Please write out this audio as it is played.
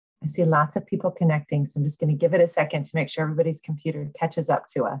I see lots of people connecting, so I'm just going to give it a second to make sure everybody's computer catches up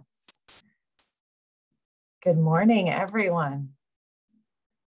to us. Good morning, everyone.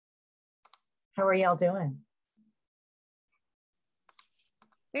 How are y'all doing?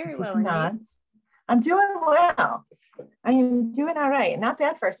 Very well, nods. I'm doing well. I am doing all right. Not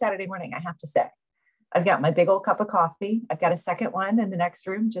bad for a Saturday morning, I have to say. I've got my big old cup of coffee. I've got a second one in the next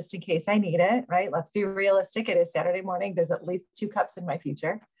room just in case I need it, right? Let's be realistic. It is Saturday morning. There's at least 2 cups in my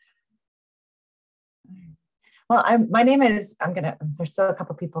future. Well, my name is, there's still a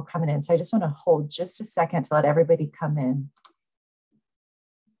couple people coming in. So I just want to hold just a second to let everybody come in.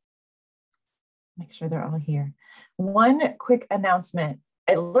 Make sure they're all here. One quick announcement.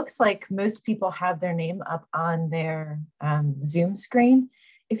 It looks like most people have their name up on their Zoom screen.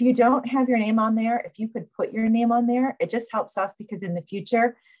 If you don't have your name on there, if you could put your name on there, it just helps us because in the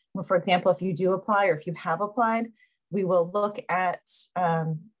future, well, for example, if you do apply or if you have applied, we will look at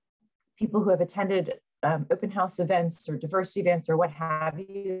people who have attended open house events or diversity events or what have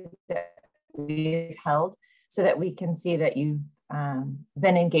you that we've held so that we can see that you've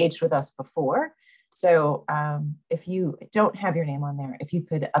been engaged with us before. So if you don't have your name on there, if you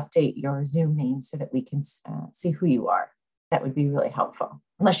could update your Zoom name so that we can see who you are, that would be really helpful.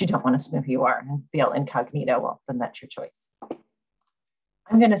 Unless you don't want us to know who you are and be all incognito, well, then that's your choice.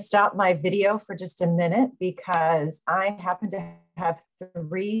 I'm going to stop my video for just a minute because I happen to have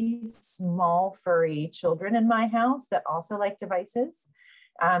 3 small furry children in my house that also like devices.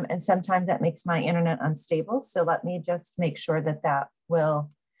 And sometimes that makes my internet unstable. So let me just make sure that that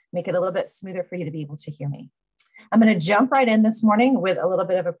will make it a little bit smoother for you to be able to hear me. I'm going to jump right in this morning with a little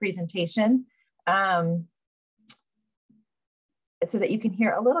bit of a presentation so that you can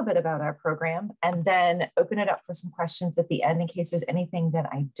hear a little bit about our program and then open it up for some questions at the end in case there's anything that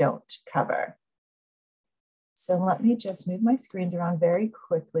I don't cover. So let me just move my screens around very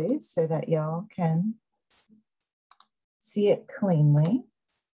quickly so that y'all can see it cleanly.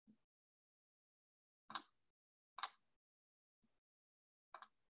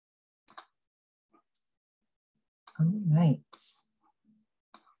 All right.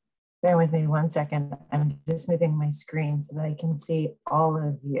 Bear with me one second. I'm just moving my screen so that I can see all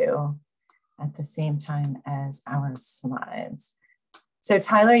of you at the same time as our slides. So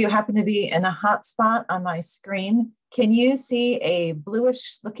Tyler, you happen to be in a hot spot on my screen. Can you see a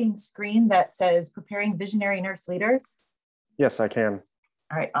bluish looking screen that says Preparing Visionary Nurse Leaders? Yes, I can.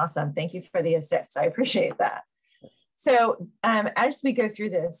 All right, awesome. Thank you for the assist. I appreciate that. So as we go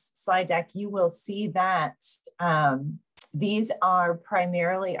through this slide deck, you will see that these are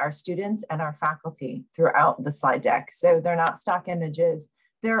primarily our students and our faculty throughout the slide deck. So they're not stock images,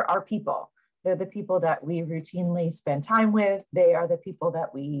 they're our people. They're the people that we routinely spend time with. They are the people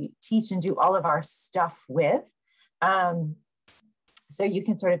that we teach and do all of our stuff with. So you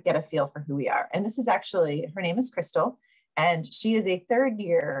can sort of get a feel for who we are. And this is actually, her name is Crystal, and she is a 3rd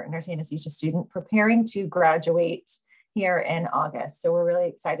year nursing anesthesia student preparing to graduate here in August. So we're really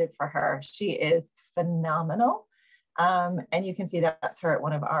excited for her. She is phenomenal. And you can see that that's her at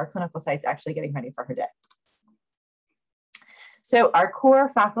one of our clinical sites actually getting ready for her day. So our core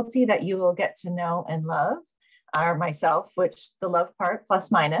faculty that you will get to know and love are myself, which the love part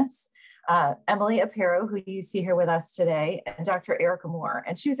plus minus, Emily Aparo, who you see here with us today, and Dr. Erica Moore.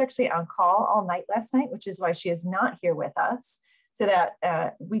 And she was actually on call all night last night, which is why she is not here with us, so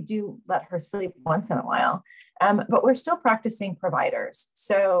that we do let her sleep once in a while. But we're still practicing providers.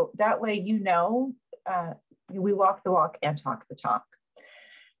 So that way, you know, we walk the walk and talk the talk.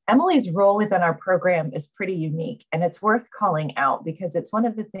 Emily's role within our program is pretty unique, and it's worth calling out because it's one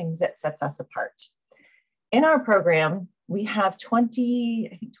of the things that sets us apart. In our program, we have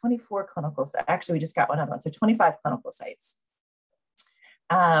 24 clinical sites. Actually, we just got one other one, so 25 clinical sites.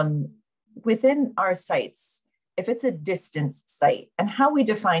 Within our sites, if it's a distance site, and how we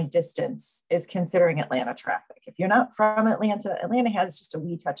define distance is considering Atlanta traffic. If you're not from Atlanta, Atlanta has just a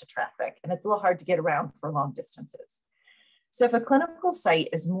wee touch of traffic, and it's a little hard to get around for long distances. So if a clinical site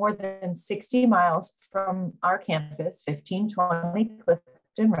is more than 60 miles from our campus, 1520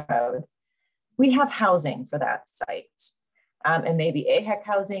 Clifton Road, we have housing for that site. It may be AHEC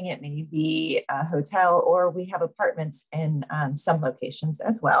housing, it may be a hotel, or we have apartments in some locations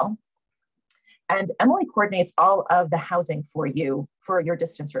as well. And Emily coordinates all of the housing for you for your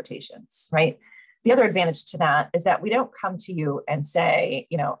distance rotations, right? The other advantage to that is that we don't come to you and say,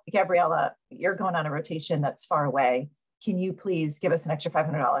 you know, Gabriella, you're going on a rotation that's far away. Can you please give us an extra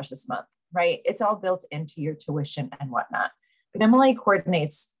 $500 this month, right? It's all built into your tuition and whatnot. But Emily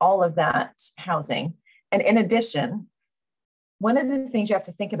coordinates all of that housing. And in addition, one of the things you have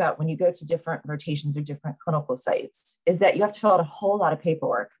to think about when you go to different rotations or different clinical sites is that you have to fill out a whole lot of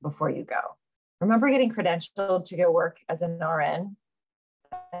paperwork before you go. Remember getting credentialed to go work as an RN?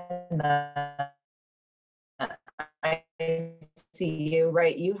 ICU,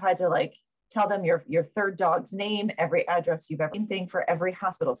 right? You had to like tell them your third dog's name, every address you've ever, same thing for every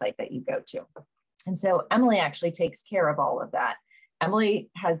hospital site that you go to. And so Emily actually takes care of all of that. Emily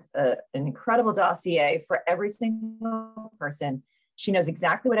has an incredible dossier for every single person. She knows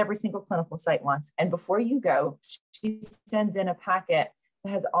exactly what every single clinical site wants. And before you go, she sends in a packet that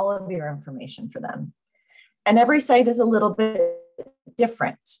has all of your information for them. And every site is a little bit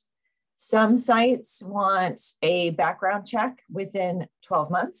different. Some sites want a background check within 12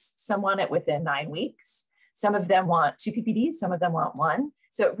 months. Some want it within 9 weeks. Some of them want 2 PPDs, some of them want 1.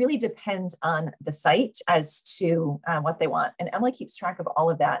 So it really depends on the site as to what they want. And Emily keeps track of all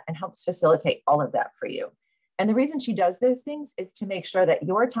of that and helps facilitate all of that for you. And the reason she does those things is to make sure that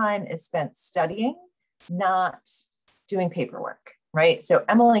your time is spent studying, not doing paperwork, right? So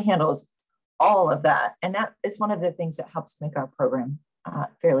Emily handles all of that. And that is one of the things that helps make our program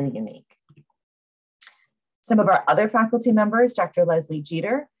fairly unique. Some of our other faculty members, Dr. Leslie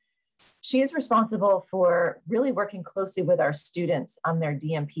Jeter, she is responsible for really working closely with our students on their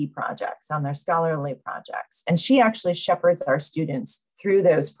DMP projects, on their scholarly projects. And she actually shepherds our students through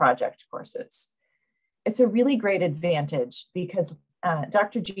those project courses. It's a really great advantage because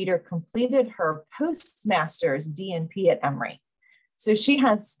Dr. Jeter completed her postmaster's DNP at Emory. So she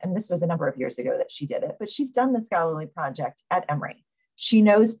has, and this was a number of years ago that she did it, but she's done the scholarly project at Emory. She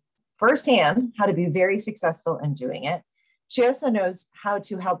knows firsthand how to be very successful in doing it. She also knows how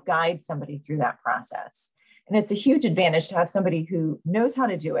to help guide somebody through that process. And it's a huge advantage to have somebody who knows how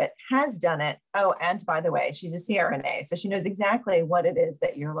to do it, has done it. Oh, and by the way, she's a CRNA, so she knows exactly what it is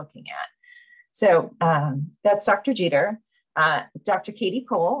that you're looking at. So that's Dr. Jeter. Dr. Katie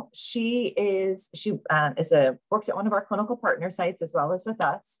Cole, she works at one of our clinical partner sites as well as with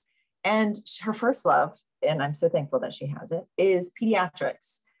us. And her first love, and I'm so thankful that she has it, is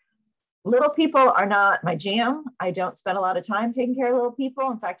pediatrics. Little people are not my jam. I don't spend a lot of time taking care of little people.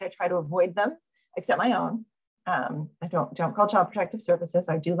 In fact, I try to avoid them, except my own. I don't call Child Protective Services.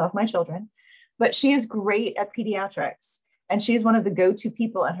 I do love my children, but she is great at pediatrics. And she's one of the go-to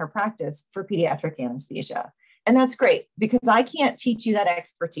people in her practice for pediatric anesthesia. And that's great because I can't teach you that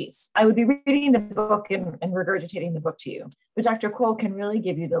expertise. I would be reading the book and regurgitating the book to you, but Dr. Cole can really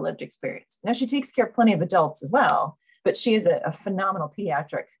give you the lived experience. Now she takes care of plenty of adults as well, but she is a phenomenal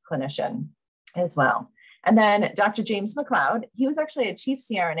pediatric clinician as well. And then Dr. James McLeod, he was actually a chief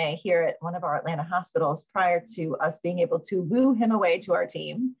CRNA here at one of our Atlanta hospitals prior to us being able to woo him away to our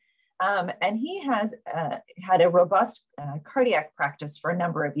team. And he has had a robust cardiac practice for a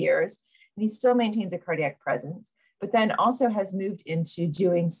number of years. And he still maintains a cardiac presence, but then also has moved into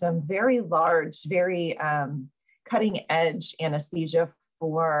doing some very large, very cutting edge anesthesia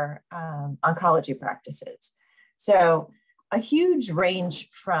for oncology practices. So a huge range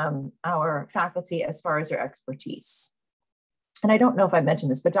from our faculty as far as their expertise. And I don't know if I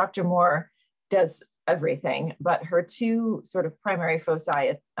mentioned this, but Dr. Moore does everything, but her two sort of primary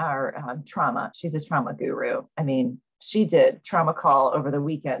foci are trauma. She's a trauma guru. I mean, she did trauma call over the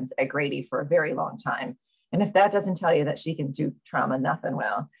weekends at Grady for a very long time. And if that doesn't tell you that she can do trauma, nothing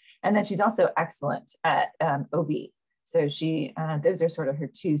will. And then she's also excellent at OB. So those are sort of her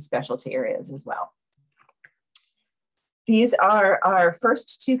two specialty areas as well. These are our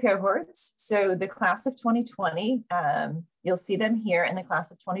first two cohorts. So the class of 2020, you'll see them here in the class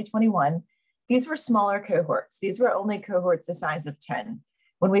of 2021. These were smaller cohorts. These were only cohorts the size of 10.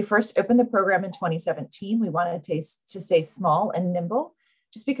 When we first opened the program in 2017, we wanted to stay small and nimble,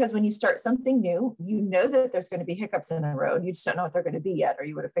 just because when you start something new, you know that there's going to be hiccups in the road. You just don't know what they're going to be yet, or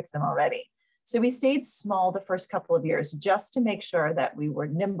you would have fixed them already. So we stayed small the first couple of years just to make sure that we were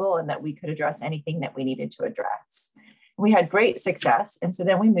nimble and that we could address anything that we needed to address. We had great success. And so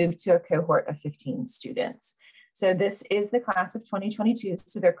then we moved to a cohort of 15 students. So this is the class of 2022.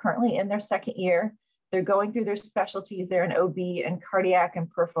 So they're currently in their second year. They're going through their specialties. They're in OB and cardiac and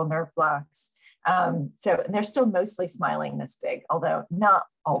peripheral nerve blocks. And they're still mostly smiling this big, although not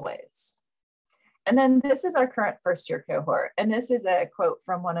always. And then this is our current first year cohort. And this is a quote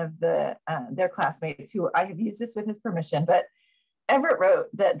from one of their classmates who I have used this with his permission, but Everett wrote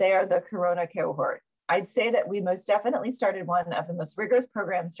that they are the Corona cohort. I'd say that we most definitely started one of the most rigorous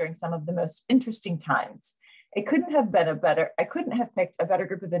programs during some of the most interesting times. I couldn't have picked a better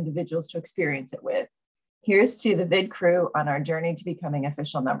group of individuals to experience it with. Here's to the VID crew on our journey to becoming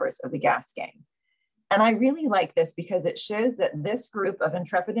official members of the GAS gang. And I really like this because it shows that this group of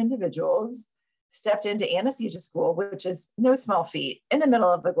intrepid individuals stepped into anesthesia school, which is no small feat in the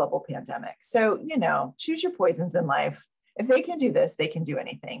middle of a global pandemic. So, choose your poisons in life. If they can do this, they can do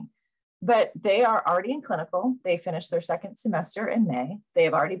anything. But they are already in clinical. They finished their second semester in May. They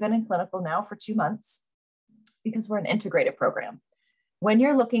have already been in clinical now for 2 months because we're an integrated program. When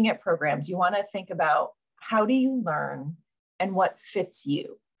you're looking at programs, you want to think about how do you learn and what fits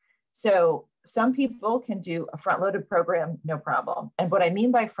you. So some people can do a front-loaded program, no problem. And what I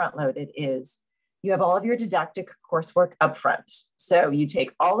mean by front-loaded is you have all of your didactic coursework up front. So you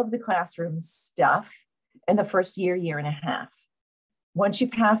take all of the classroom stuff in the first year and a half. Once you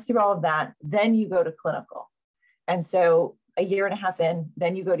pass through all of that, then you go to clinical. And so a year and a half in,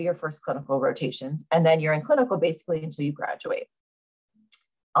 then you go to your first clinical rotations, and then you're in clinical basically until you graduate.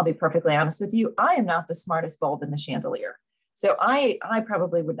 I'll be perfectly honest with you, I am not the smartest bulb in the chandelier. So I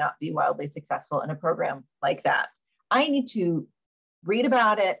probably would not be wildly successful in a program like that. I need to read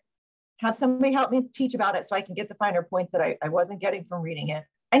about it, have somebody help me teach about it so I can get the finer points that I wasn't getting from reading it.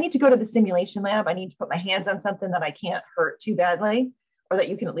 I need to go to the simulation lab. I need to put my hands on something that I can't hurt too badly or that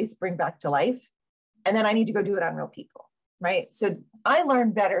you can at least bring back to life. And then I need to go do it on real people, right? So I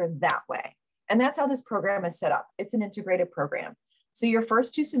learn better that way. And that's how this program is set up. It's an integrated program. So your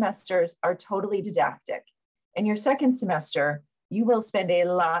first 2 semesters are totally didactic. In your second semester, you will spend a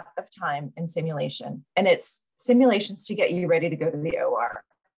lot of time in simulation, and it's simulations to get you ready to go to the OR.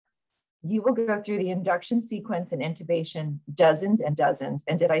 You will go through the induction sequence and intubation dozens and dozens,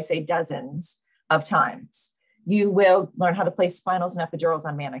 and did I say dozens of times. You will learn how to place spinals and epidurals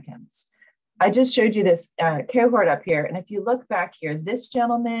on mannequins. I just showed you this cohort up here, and if you look back here, this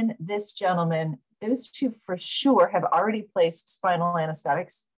gentleman, those 2 for sure have already placed spinal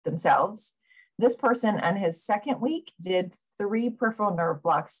anesthetics themselves. This person on his second week did 3 peripheral nerve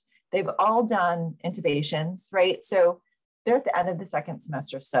blocks. They've all done intubations, right? So they're at the end of the second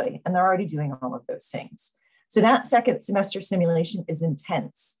semester of study, and they're already doing all of those things. So that second semester simulation is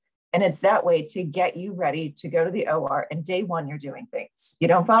intense. And it's that way to get you ready to go to the OR. And day 1, you're doing things. You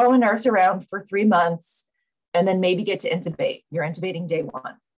don't follow a nurse around for 3 months and then maybe get to intubate. You're intubating day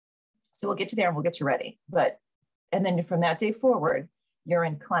 1. So we'll get to there and we'll get you ready. And then from that day forward, you're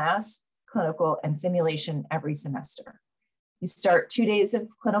in class, clinical, and simulation every semester. You start 2 days of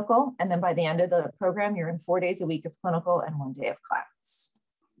clinical, and then by the end of the program, you're in 4 days a week of clinical and 1 day of class.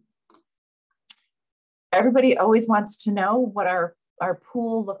 Everybody always wants to know what our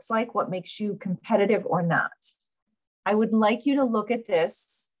pool looks like, what makes you competitive or not. I would like you to look at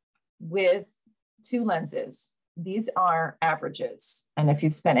this with 2 lenses. These are averages. And if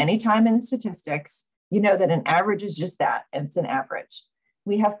you've spent any time in statistics, you know that an average is just that, and it's an average.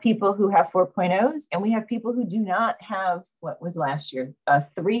 We have people who have 4.0s, and we have people who do not have, what was last year, a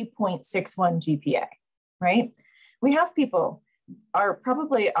 3.61 GPA, right? We have people,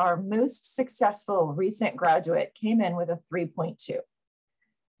 probably our most successful recent graduate came in with a 3.2,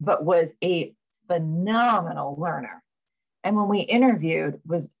 but was a phenomenal learner. And when we interviewed,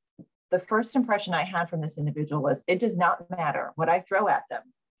 the first impression I had from this individual was, it does not matter what I throw at them.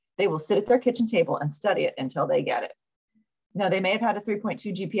 They will sit at their kitchen table and study it until they get it. Now, they may have had a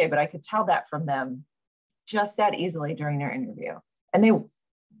 3.2 GPA, but I could tell that from them just that easily during their interview. And they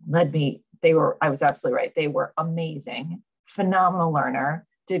led me, I was absolutely right. They were amazing, phenomenal learner,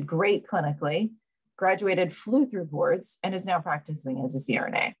 did great clinically, graduated, flew through boards, and is now practicing as a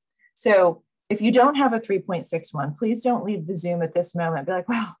CRNA. So if you don't have a 3.61, please don't leave the Zoom at this moment and be like,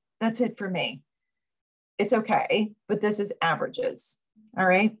 well, that's it for me. It's okay, but this is averages, all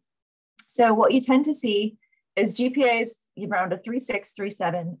right? So what you tend to see is GPAs around a 3.6,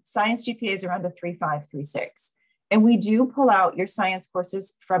 3.7, science GPAs around a 3.5, 3.6. And we do pull out your science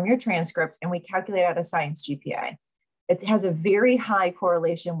courses from your transcript and we calculate out a science GPA. It has a very high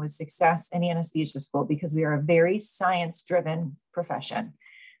correlation with success in anesthesia school because we are a very science-driven profession.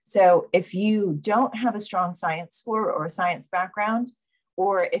 So if you don't have a strong science score or a science background,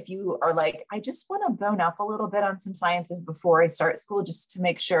 or if you are like, I just want to bone up a little bit on some sciences before I start school, just to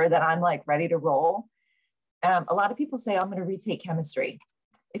make sure that I'm like ready to roll. A lot of people say, I'm going to retake chemistry.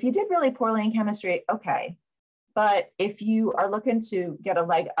 If you did really poorly in chemistry, okay. But if you are looking to get a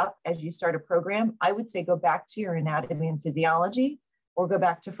leg up as you start a program, I would say go back to your anatomy and physiology or go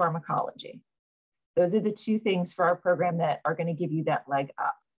back to pharmacology. Those are the 2 things for our program that are going to give you that leg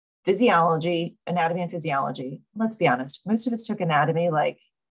up. Physiology, anatomy and physiology. Let's be honest, most of us took anatomy like,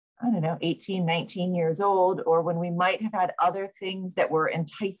 18, 19 years old, or when we might have had other things that were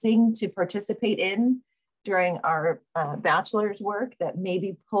enticing to participate in during our bachelor's work that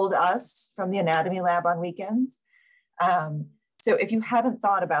maybe pulled us from the anatomy lab on weekends. So if you haven't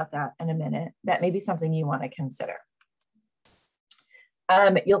thought about that in a minute, that may be something you want to consider.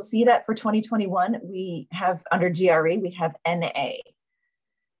 You'll see that for 2021, we have under GRE, we have NA.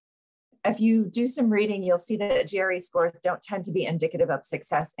 If you do some reading, you'll see that GRE scores don't tend to be indicative of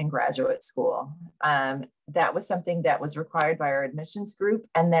success in graduate school. That was something that was required by our admissions group.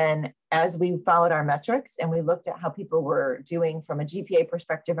 And then as we followed our metrics and we looked at how people were doing from a GPA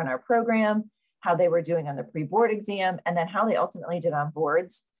perspective in our program, how they were doing on the pre-board exam, and then how they ultimately did on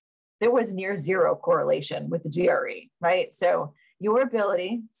boards, there was near zero correlation with the GRE, right? So your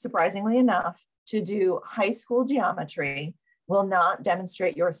ability, surprisingly enough, to do high school geometry will not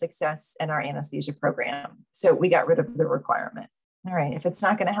demonstrate your success in our anesthesia program. So we got rid of the requirement. All right, if it's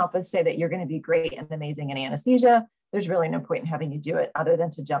not going to help us say that you're going to be great and amazing in anesthesia, there's really no point in having you do it other than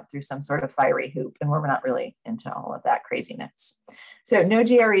to jump through some sort of fiery hoop. And we're not really into all of that craziness. So no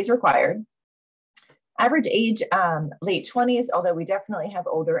GREs required. Average age, late 20s, although we definitely have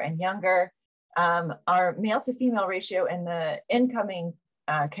older and younger. Our male to female ratio in the incoming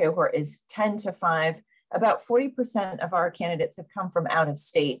cohort is 10-5. About 40% of our candidates have come from out of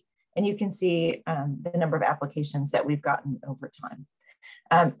state. And you can see the number of applications that we've gotten over time.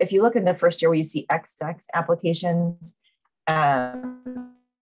 If you look in the first year where you see XX applications, at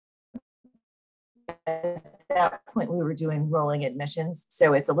that point we were doing rolling admissions.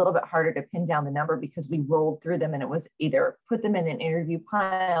 So it's a little bit harder to pin down the number because we rolled through them and it was either put them in an interview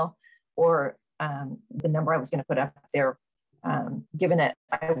pile or the number I was going to put up there, given that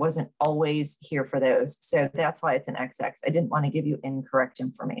I wasn't always here for those. So that's why it's an XX. I didn't want to give you incorrect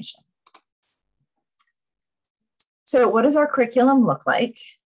information. So what does our curriculum look like?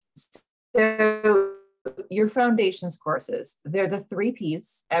 So your foundations courses, they're the 3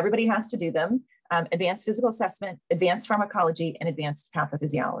 Ps. Everybody has to do them. Advanced physical assessment, advanced pharmacology, and advanced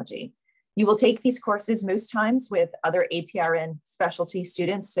pathophysiology. You will take these courses most times with other APRN specialty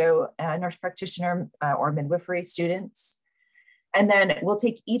students, so nurse practitioner or midwifery students. And then we'll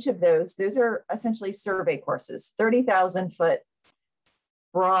take each of those. Those are essentially survey courses, 30,000-foot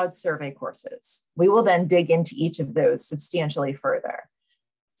broad survey courses. We will then dig into each of those substantially further.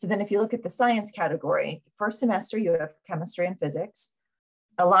 So then if you look at the science category, first semester, you have chemistry and physics.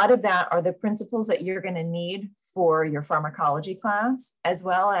 A lot of that are the principles that you're going to need for your pharmacology class, as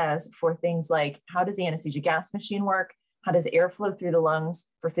well as for things like how does the anesthesia gas machine work? How does air flow through the lungs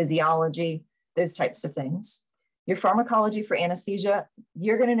for physiology? Those types of things. Your pharmacology for anesthesia,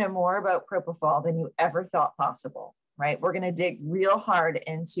 you're going to know more about propofol than you ever thought possible, right? We're going to dig real hard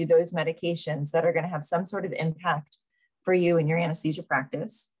into those medications that are going to have some sort of impact for you in your anesthesia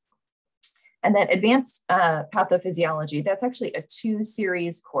practice. And then advanced pathophysiology, that's actually a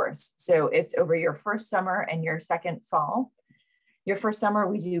 2-series course. So it's over your first summer and your second fall. Your first summer,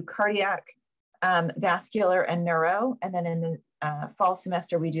 we do cardiac, vascular, and neuro. And then in the fall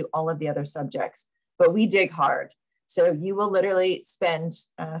semester, we do all of the other subjects. But we dig hard. So you will literally spend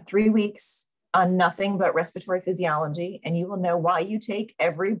 3 weeks on nothing but respiratory physiology, and you will know why you take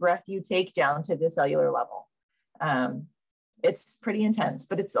every breath you take down to the cellular level. It's pretty intense,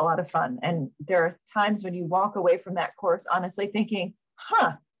 but it's a lot of fun. And there are times when you walk away from that course, honestly thinking,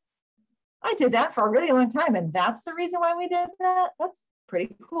 I did that for a really long time. And that's the reason why we did that. That's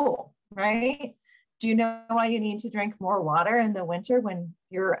pretty cool, right? Do you know why you need to drink more water in the winter when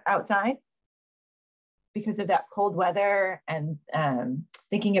you're outside? Because of that cold weather and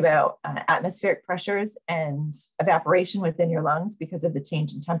thinking about atmospheric pressures and evaporation within your lungs because of the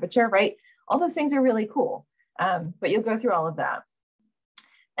change in temperature, right? All those things are really cool, but you'll go through all of that.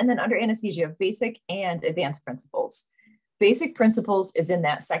 And then under anesthesia, basic and advanced principles. Basic principles is in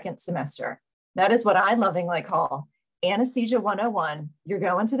that second semester. That is what I lovingly call anesthesia 101. You're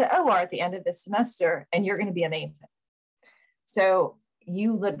going to the OR at the end of this semester and you're going to be amazing. So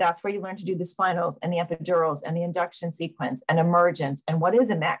that's where you learn to do the spinals and the epidurals and the induction sequence and emergence and what is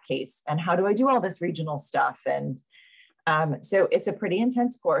in that case and how do I do all this regional stuff. And so it's a pretty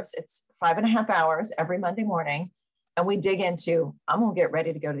intense course. It's 5.5 hours every Monday morning. And we dig into, I'm going to get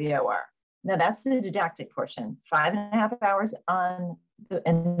ready to go to the OR. Now that's the didactic portion, 5.5 hours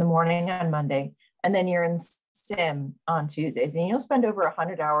in the morning on Monday. And then you're in sim on Tuesdays. And you'll spend over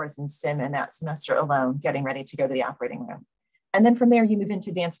 100 hours in sim in that semester alone, getting ready to go to the operating room. And then from there, you move into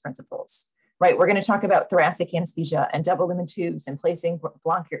advanced principles, right? We're going to talk about thoracic anesthesia and double lumen tubes and placing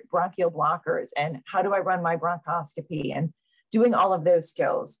bronchial blockers and how do I run my bronchoscopy and doing all of those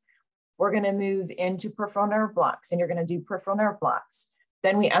skills. We're going to move into peripheral nerve blocks and you're going to do peripheral nerve blocks.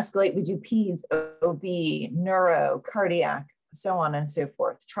 Then we escalate, we do peds, OB, neuro, cardiac, so on and so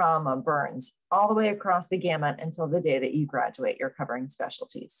forth, trauma, burns, all the way across the gamut until the day that you graduate, you're covering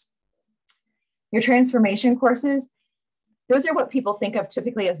specialties. Your transformation courses, those are what people think of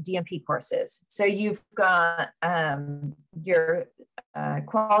typically as DMP courses. So you've got your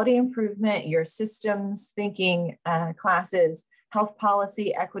quality improvement, your systems thinking classes, health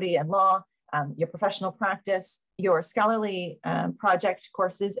policy, equity and law, your professional practice, your scholarly project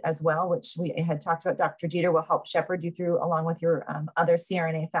courses as well, which we had talked about. Dr. Jeter will help shepherd you through along with your other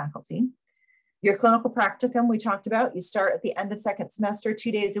CRNA faculty. Your clinical practicum we talked about, you start at the end of second semester,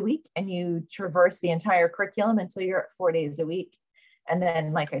 2 days a week, and you traverse the entire curriculum until you're at 4 days a week. And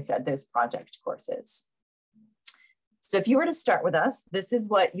then, like I said, those project courses. So if you were to start with us, this is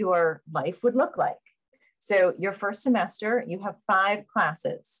what your life would look like. So your first semester, you have 5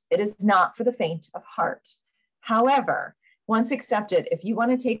 classes. It is not for the faint of heart. However, once accepted, if you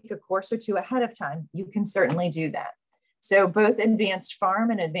want to take a course or 2 ahead of time, you can certainly do that. So both advanced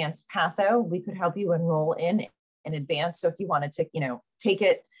pharm and advanced patho, we could help you enroll in advance. So if you wanted to, take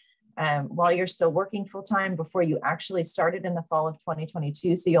it while you're still working full time before you actually started in the fall of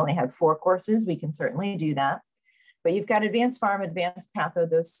 2022, so you only had 4 courses, we can certainly do that. But you've got advanced pharm, advanced patho,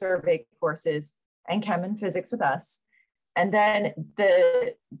 those survey courses, and chem and physics with us. And then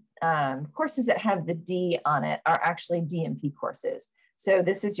the courses that have the D on it are actually DMP courses. So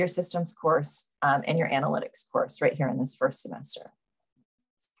this is your systems course and your analytics course right here in this first semester.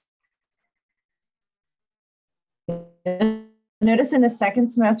 Notice in the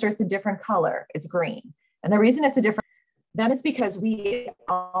second semester, it's a different color, it's green. And the reason it's a different, that is because we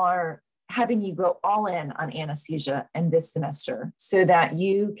are having you go all in on anesthesia in this semester so that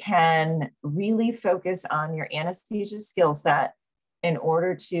you can really focus on your anesthesia skill set in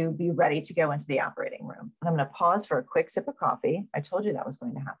order to be ready to go into the operating room. And I'm going to pause for a quick sip of coffee. I told you that was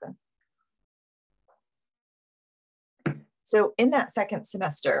going to happen. So in that second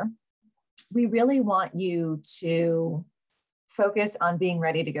semester, we really want you to focus on being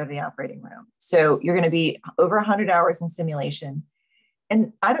ready to go to the operating room. So you're going to be over 100 hours in simulation.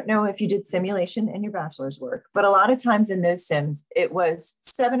 And I don't know if you did simulation in your bachelor's work, but a lot of times in those sims, it was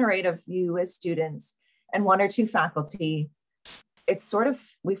 7 or 8 of you as students and 1 or 2 faculty. It's sort of,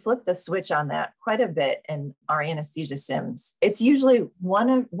 we flip the switch on that quite a bit in our anesthesia sims. It's usually one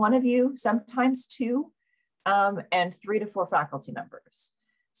of you, sometimes 2, and 3 to 4 faculty members.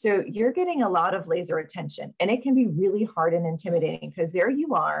 So you're getting a lot of laser attention, and it can be really hard and intimidating because there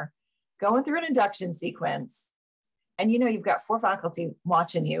you are going through an induction sequence, and you've got 4 faculty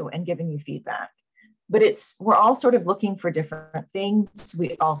watching you and giving you feedback. But we're all sort of looking for different things.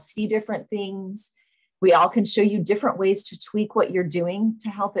 We all see different things. We all can show you different ways to tweak what you're doing to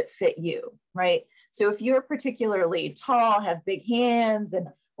help it fit you, right? So if you're particularly tall, have big hands, and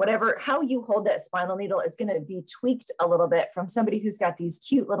whatever, how you hold that spinal needle is going to be tweaked a little bit from somebody who's got these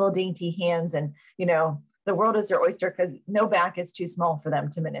cute little dainty hands and, the world is their oyster because no back is too small for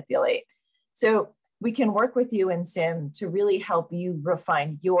them to manipulate. So we can work with you in sim to really help you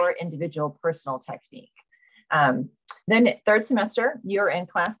refine your individual personal technique. Then third semester, you're in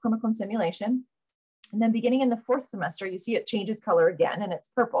class, clinical, and simulation. And then beginning in the 4th semester, you see it changes color again and it's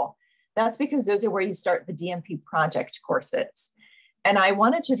purple. That's because those are where you start the DMP project courses. And I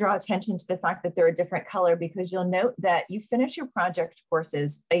wanted to draw attention to the fact that they're a different color because you'll note that you finish your project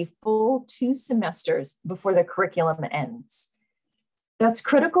courses a full 2 semesters before the curriculum ends. That's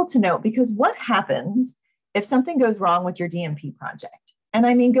critical to note because what happens if something goes wrong with your DMP project? And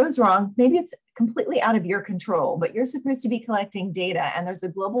I mean, goes wrong, maybe it's completely out of your control, but you're supposed to be collecting data and there's a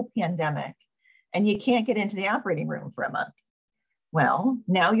global pandemic and you can't get into the operating room for a month. Well,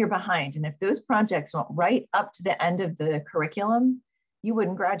 now you're behind. And if those projects went right up to the end of the curriculum, you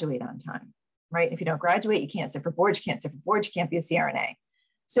wouldn't graduate on time, right? If you don't graduate, you can't sit for boards, you can't sit for boards, you can't be a CRNA.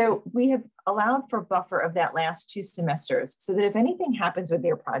 So we have allowed for buffer of that last 2 semesters so that if anything happens with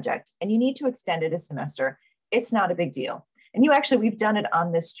your project and you need to extend it a semester, it's not a big deal. And we've done it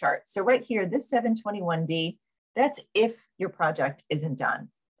on this chart. So right here, this 721D, that's if your project isn't done.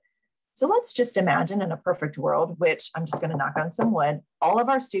 So let's just imagine in a perfect world, which I'm just going to knock on some wood, all of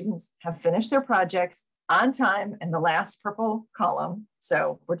our students have finished their projects on time in the last purple column.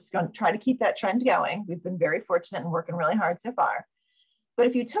 So we're just going to try to keep that trend going. We've been very fortunate and working really hard so far. But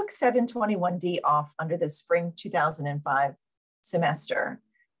if you took 721D off under the spring 2005 semester,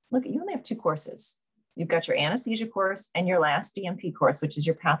 look, you only have 2 courses. You've got your anesthesia course and your last DMP course, which is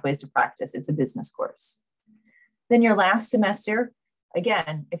your pathways to practice. It's a business course. Then your last semester,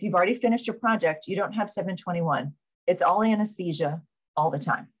 again, if you've already finished your project, you don't have 721. It's all anesthesia all the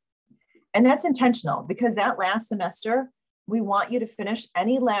time. And that's intentional because that last semester, we want you to finish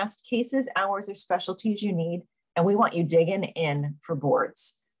any last cases, hours, or specialties you need. And we want you digging in for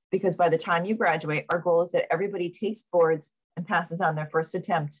boards because by the time you graduate, our goal is that everybody takes boards and passes on their first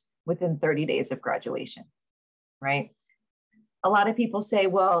attempt within 30 days of graduation, right? A lot of people say,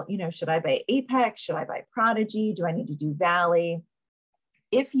 well, should I buy Apex? Should I buy Prodigy? Do I need to do Valley?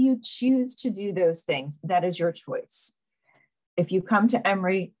 If you choose to do those things, that is your choice. If you come to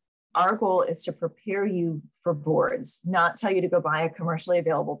Emory, our goal is to prepare you for boards, not tell you to go buy a commercially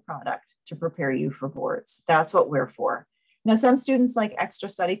available product to prepare you for boards. That's what we're for. Now, some students like extra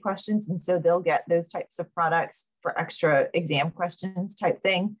study questions, and so they'll get those types of products for extra exam questions type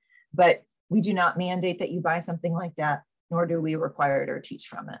thing, but we do not mandate that you buy something like that, nor do we require it or teach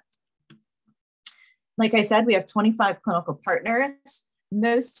from it. Like I said, we have 25 clinical partners.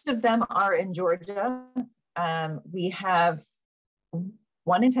 Most of them are in Georgia. We have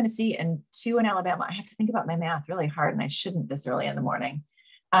 1 in Tennessee and 2 in Alabama. I have to think about my math really hard, and I shouldn't this early in the morning.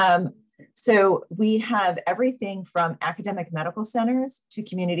 So we have everything from academic medical centers to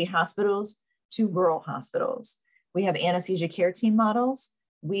community hospitals to rural hospitals. We have anesthesia care team models.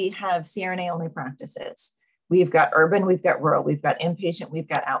 We have CRNA only practices. We've got urban, we've got rural, we've got inpatient, we've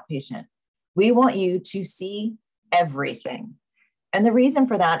got outpatient. We want you to see everything. And the reason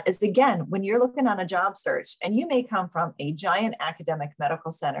for that is, again, when you're looking on a job search, and you may come from a giant academic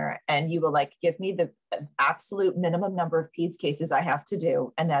medical center and you will like, give me the absolute minimum number of PEDS cases I have to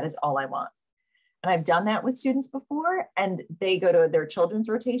do, and that is all I want. And I've done that with students before, and they go to their children's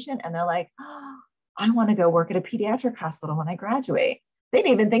rotation and they're like, oh, I want to go work at a pediatric hospital when I graduate. They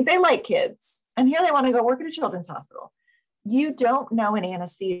didn't even think they like kids. And here they want to go work at a children's hospital. You don't know in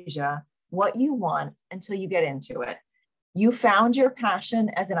anesthesia what you want until you get into it. You found your passion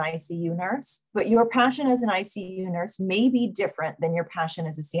as an ICU nurse, but your passion as an ICU nurse may be different than your passion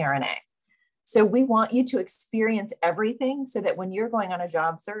as a CRNA. So we want you to experience everything so that when you're going on a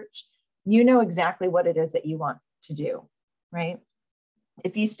job search, you know exactly what it is that you want to do, right?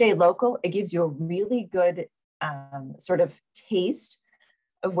 If you stay local, it gives you a really good sort of taste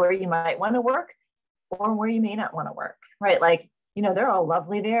of where you might want to work or where you may not want to work, right? Like, they're all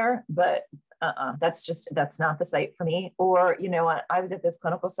lovely there, but that's not the site for me. Or, I was at this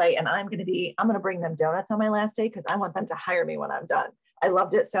clinical site and I'm going to bring them donuts on my last day because I want them to hire me when I'm done. I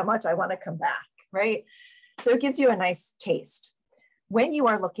loved it so much. I want to come back. Right. So it gives you a nice taste. When you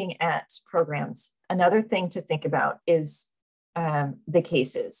are looking at programs, another thing to think about is the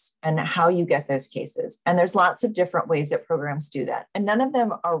cases and how you get those cases. And there's lots of different ways that programs do that. And none of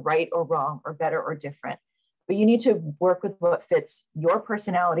them are right or wrong or better or different. But you need to work with what fits your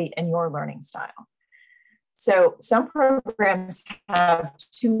personality and your learning style. So some programs have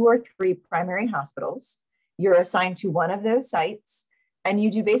 2 or 3 primary hospitals. You're assigned to one of those sites, and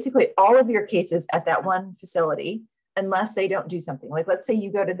you do basically all of your cases at that one facility, unless they don't do something. Like, let's say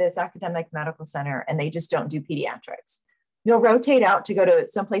you go to this academic medical center and they just don't do pediatrics. You'll rotate out to go to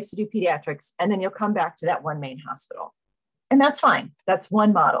someplace to do pediatrics, and then you'll come back to that one main hospital. And that's fine. That's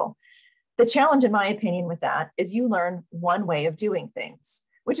one model. The challenge, in my opinion, with that is you learn one way of doing things,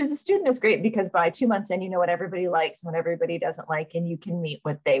 which as a student is great because by 2 months in, you know what everybody likes and what everybody doesn't like, and you can meet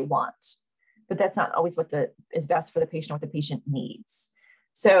what they want. But that's not always what is best for the patient or what the patient needs.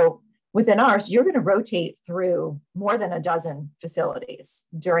 So within ours, you're going to rotate through more than a dozen facilities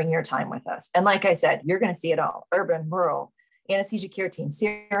during your time with us. And like I said, you're going to see it all: urban, rural, anesthesia care team,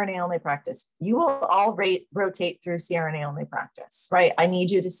 CRNA only practice. You will all rotate through CRNA only practice, right? I need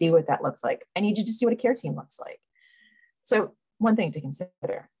you to see what that looks like. I need you to see what a care team looks like. So one thing to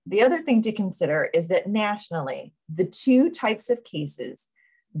consider. The other thing to consider is that nationally, the 2 types of cases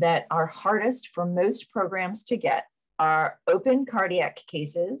that are hardest for most programs to get are open cardiac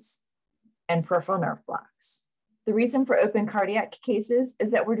cases and peripheral nerve blocks. The reason for open cardiac cases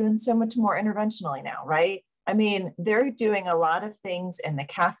is that we're doing so much more interventionally now, right? I mean, they're doing a lot of things in the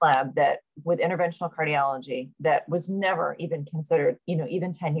cath lab that with interventional cardiology that was never even considered,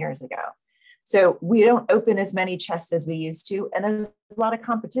 even 10 years ago. So we don't open as many chests as we used to. And there's a lot of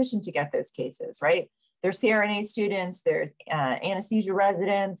competition to get those cases, right? There's CRNA students, there's anesthesia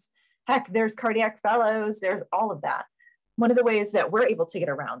residents, heck, there's cardiac fellows, there's all of that. One of the ways that we're able to get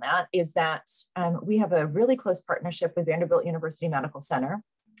around that is that we have a really close partnership with Vanderbilt University Medical Center,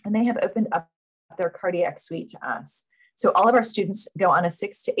 and they have opened up their cardiac suite to us. So all of our students go on a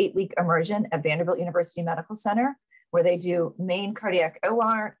 6 to 8 week immersion at Vanderbilt University Medical Center, where they do main cardiac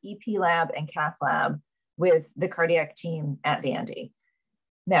OR, EP lab, and cath lab with the cardiac team at Vandy.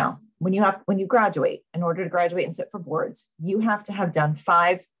 Now, when you graduate, in order to graduate and sit for boards, you have to have done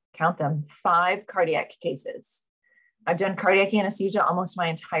 5 cardiac cases. I've done cardiac anesthesia almost my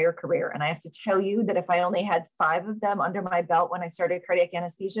entire career. And I have to tell you that if I only had 5 of them under my belt when I started cardiac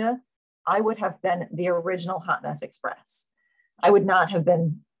anesthesia, I would have been the original hot mess express. I would not have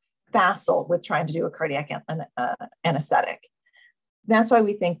been facile with trying to do a cardiac anesthetic. That's why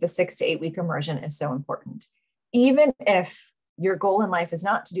we think the 6 to 8 week immersion is so important. Even if your goal in life is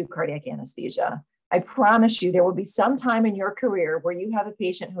not to do cardiac anesthesia. I promise you there will be some time in your career where you have a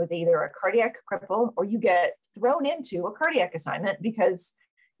patient who is either a cardiac cripple or you get thrown into a cardiac assignment because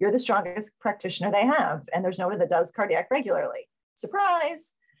you're the strongest practitioner they have and there's no one that does cardiac regularly.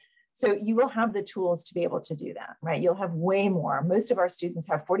 Surprise! So you will have the tools to be able to do that, right? You'll have way more. Most of our students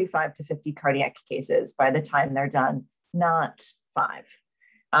have 45 to 50 cardiac cases by the time they're done, not 5.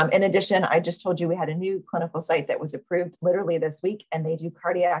 In addition, I just told you we had a new clinical site that was approved literally this week, and they do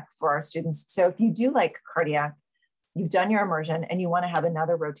cardiac for our students. So if you do like cardiac, you've done your immersion and you want to have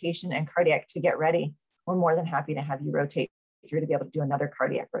another rotation in cardiac to get ready, we're more than happy to have you rotate through to be able to do another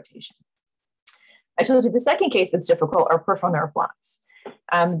cardiac rotation. I told you the second case that's difficult are peripheral nerve blocks.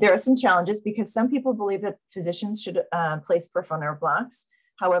 There are some challenges because some people believe that physicians should place peripheral nerve blocks.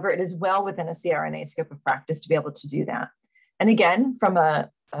 However, it is well within a CRNA scope of practice to be able to do that. And again, from an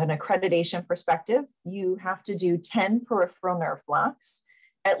accreditation perspective, you have to do 10 peripheral nerve blocks.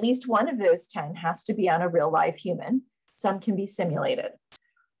 At least one of those 10 has to be on a real live human. Some can be simulated.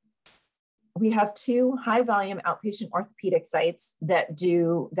 We have 2 high volume outpatient orthopedic sites that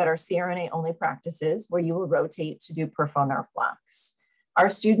are CRNA only practices where you will rotate to do peripheral nerve blocks. Our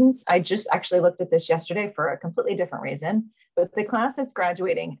students, I just actually looked at this yesterday for a completely different reason, but the class that's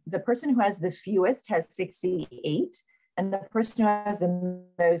graduating, the person who has the fewest has 68, and the person who has the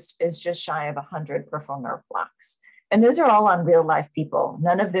most is just shy of 100 peripheral nerve blocks. And those are all on real life people.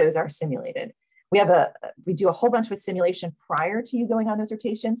 None of those are simulated. We do a whole bunch with simulation prior to you going on those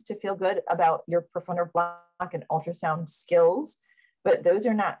rotations to feel good about your peripheral nerve block and ultrasound skills, but those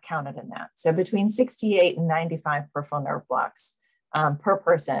are not counted in that. So between 68 and 95 peripheral nerve blocks per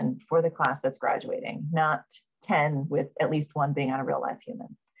person for the class that's graduating, not 10 with at least one being on a real life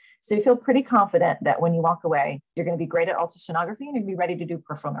human. So you feel pretty confident that when you walk away, you're going to be great at ultrasonography and you're going to be ready to do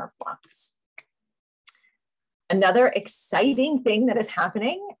peripheral nerve blocks. Another exciting thing that is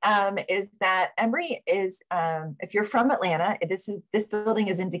happening is that Emory is, if you're from Atlanta, this building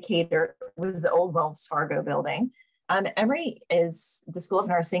is in Decatur. It was the old Wells Fargo building. Emory the School of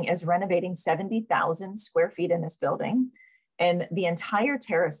Nursing is renovating 70,000 square feet in this building. And the entire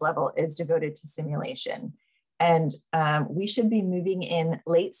terrace level is devoted to simulation. And we should be moving in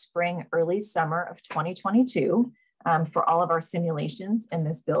late spring, early summer of 2022 for all of our simulations in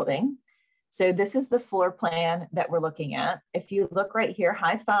this building. So this is the floor plan that we're looking at. If you look right here,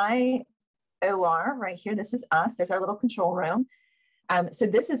 Hi-Fi OR right here, this is us. There's our little control room. So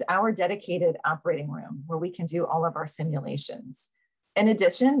this is our dedicated operating room where we can do all of our simulations. In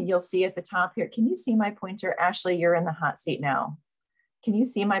addition, you'll see at the top here, can you see my pointer? Ashley, you're in the hot seat now. Can you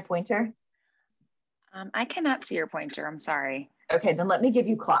see my pointer? I cannot see your pointer, I'm sorry. Okay, then let me give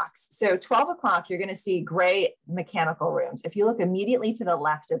you clocks. So 12 o'clock, you're gonna see gray mechanical rooms. If you look immediately to the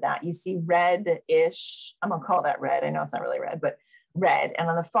left of that, you see red-ish, I'm gonna call that red. I know it's not really red, but red. And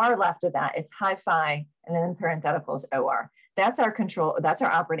on the far left of that, it's Hi-Fi, and then in parentheticals, OR. That's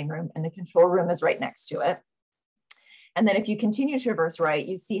our operating room, and the control room is right next to it. And then if you continue to traverse right,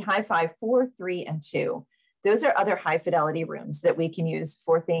 you see Hi-Fi 4, 3, and 2. Those are other high fidelity rooms that we can use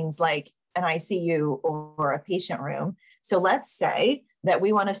for things like an ICU or a patient room. So let's say that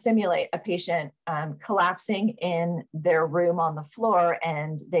we want to simulate a patient collapsing in their room on the floor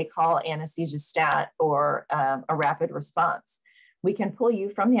and they call anesthesia stat or a rapid response. We can pull you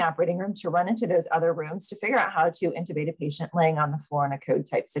from the operating room to run into those other rooms to figure out how to intubate a patient laying on the floor in a code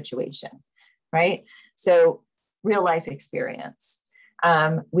type situation, right? So real life experience.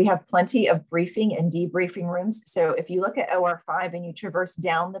 We have plenty of briefing and debriefing rooms. So if you look at OR5 and you traverse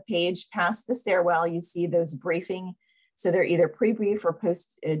down the page past the stairwell, you see those briefing. So they're either pre-brief or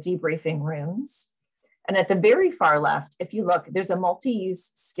post debriefing rooms. And at the very far left, if you look, there's a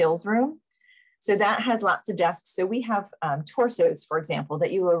multi-use skills room. So that has lots of desks. So we have torsos, for example,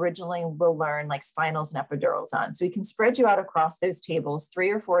 that you originally will learn like spinals and epidurals on. So we can spread you out across those tables, 3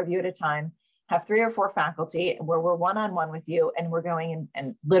 or 4 of you at a time, have 3 or 4 faculty where we're one-on-one with you and we're going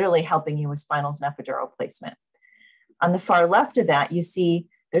and literally helping you with spinals and epidural placement. On the far left of that, you see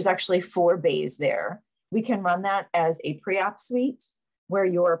there's actually 4 bays there. We can run that as a pre-op suite where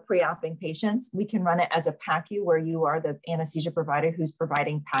you're pre-oping patients. We can run it as a PACU where you are the anesthesia provider who's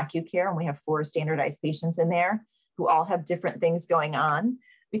providing PACU care. And we have 4 standardized patients in there who all have different things going on.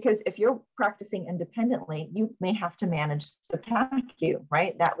 Because if you're practicing independently, you may have to manage the PACU,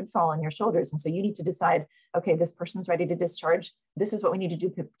 right? That would fall on your shoulders. And so you need to decide, okay, this person's ready to discharge. This is what we need to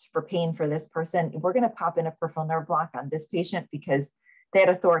do for pain for this person. We're going to pop in a peripheral nerve block on this patient because they had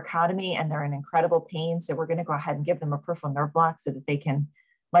a thoracotomy and they're in incredible pain. So we're going to go ahead and give them a peripheral nerve block so that they can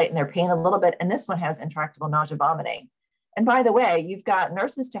lighten their pain a little bit. And this one has intractable nausea vomiting. And by the way, you've got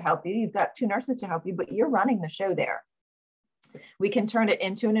nurses to help you. You've got 2 nurses to help you, but you're running the show there. We can turn it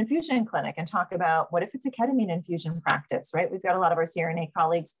into an infusion clinic and talk about what if it's a ketamine infusion practice, right? We've got a lot of our CRNA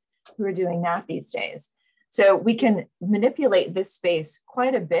colleagues who are doing that these days. So we can manipulate this space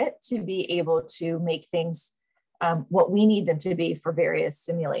quite a bit to be able to make things what we need them to be for various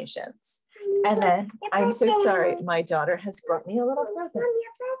simulations. And then I'm so sorry, my daughter has brought me a little present.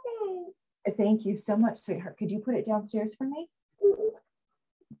 Thank you so much, sweetheart. Could you put it downstairs for me?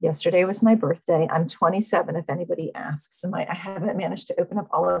 Yesterday was my birthday. I'm 27, if anybody asks. And I haven't managed to open up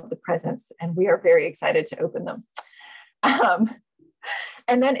all of the presents, and we are very excited to open them.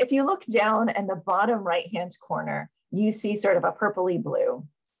 And then if you look down in the bottom right-hand corner, you see sort of a purpley blue.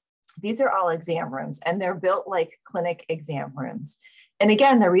 These are all exam rooms, and they're built like clinic exam rooms. And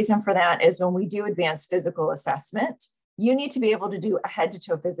again, the reason for that is when we do advanced physical assessment, you need to be able to do a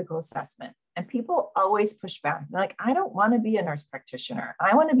head-to-toe physical assessment. And people always push back. They're like, I don't want to be a nurse practitioner.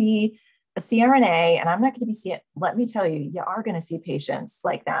 I want to be a CRNA, and I'm not going to be seeing. Let me tell you, you are going to see patients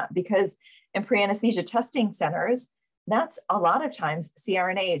like that, because in pre-anesthesia testing centers, that's a lot of times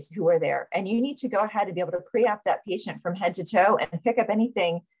CRNAs who are there. And you need to go ahead and be able to pre-op that patient from head to toe and pick up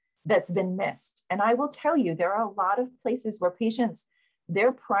anything that's been missed. And I will tell you, there are a lot of places where patients,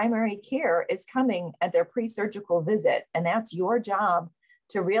 their primary care is coming at their pre-surgical visit. And that's your job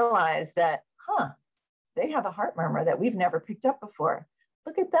to realize that, they have a heart murmur that we've never picked up before.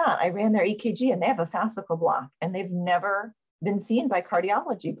 Look at that. I ran their EKG and they have a fascicle block and they've never been seen by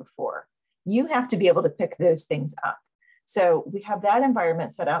cardiology before. You have to be able to pick those things up. So we have that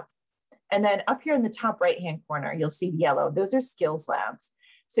environment set up. And then up here in the top right-hand corner, you'll see yellow. Those are skills labs.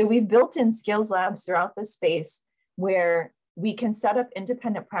 So we've built in skills labs throughout the space where we can set up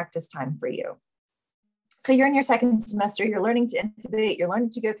independent practice time for you. So you're in your second semester, you're learning to intubate, you're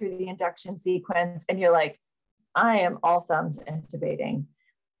learning to go through the induction sequence, and you're like, I am all thumbs intubating.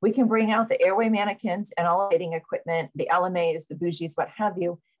 We can bring out the airway mannequins and all lighting equipment, the LMAs, the bougies, what have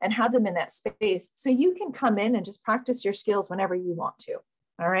you, and have them in that space. So you can come in and just practice your skills whenever you want to,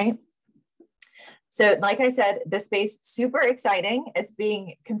 all right? So like I said, this space, super exciting. It's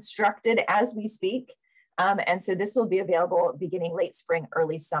being constructed as we speak. And so this will be available beginning late spring,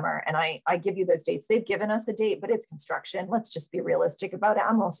 early summer. And I give you those dates. They've given us a date, but it's construction. Let's just be realistic about it.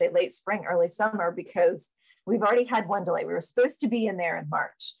 I'm gonna say late spring, early summer, because we've already had one delay. We were supposed to be in there in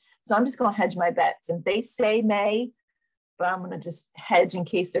March. So I'm just gonna hedge my bets. And they say May, but I'm gonna just hedge in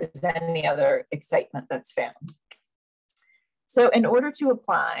case there's any other excitement that's found. So in order to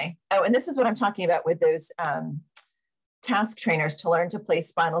apply, and this is what I'm talking about with those task trainers to learn to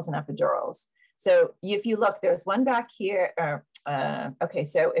place spinals and epidurals. So if you look, there's one back here. Okay,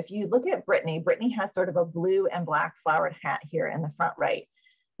 so if you look at Brittany has sort of a blue and black flowered hat here in the front right.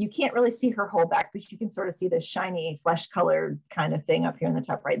 You can't really see her whole back, but you can sort of see the shiny flesh colored kind of thing up here in the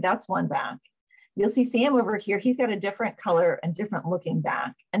top right. That's one back. You'll see Sam over here. He's got a different color and different looking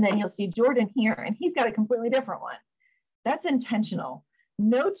back. And then you'll see Jordan here, and he's got a completely different one. That's intentional.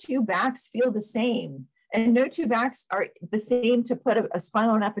 No two backs feel the same, and no two backs are the same to put a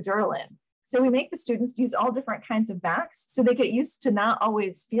spinal and epidural in. So we make the students use all different kinds of backs so they get used to not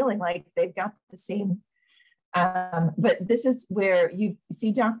always feeling like they've got the same. But this is where you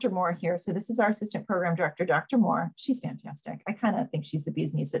see Dr. Moore here. So this is our assistant program director, Dr. Moore. She's fantastic. I kind of think she's the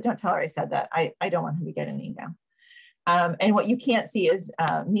bee's knees, but don't tell her I said that. I don't want her to get an email. And what you can't see is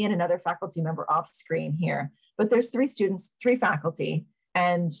me and another faculty member off screen here. But there's 3 students, 3 faculty,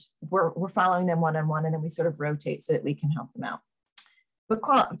 and we're following them one-on-one, and then we sort of rotate so that we can help them out.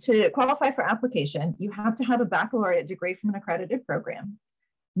 But to qualify for application, you have to have a baccalaureate degree from an accredited program,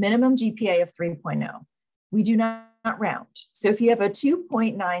 minimum GPA of 3.0. We do not round. So if you have a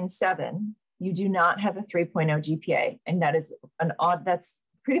 2.97, you do not have a 3.0 GPA. And that is that's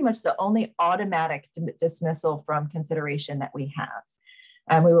pretty much the only automatic dismissal from consideration that we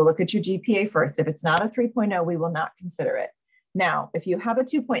have. We will look at your GPA first. If it's not a 3.0, we will not consider it. Now, if you have a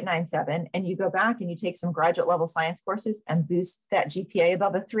 2.97 and you go back and you take some graduate level science courses and boost that GPA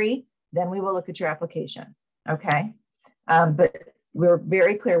above a 3, then we will look at your application, okay? But we're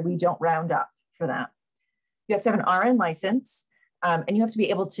very clear, we don't round up for that. You have to have an RN license, and you have to be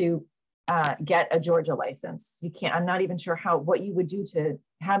able to get a Georgia license. You can't, I'm not even sure what you would do to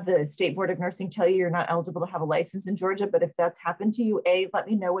have the State Board of Nursing tell you you're not eligible to have a license in Georgia, but if that's happened to you, A, let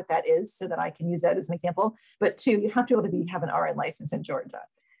me know what that is so that I can use that as an example. But 2, you have to be able to have an RN license in Georgia.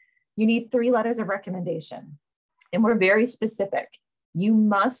 You need 3 letters of recommendation, and we're very specific. You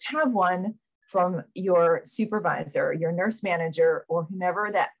must have one from your supervisor, your nurse manager, or whomever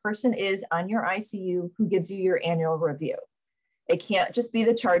that person is on your ICU who gives you your annual review. It can't just be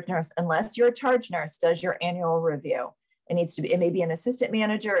the charge nurse unless your charge nurse does your annual review. It needs to be, it may be an assistant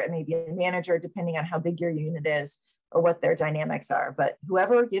manager, it may be a manager, depending on how big your unit is. or what their dynamics are, but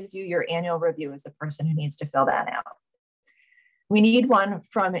whoever gives you your annual review is the person who needs to fill that out. We need one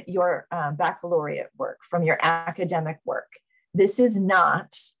from your baccalaureate work, from your academic work. This is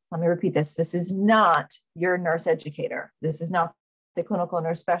not, let me repeat this is not your nurse educator. This is not the clinical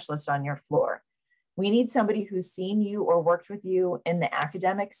nurse specialist on your floor. We need somebody who's seen you or worked with you in the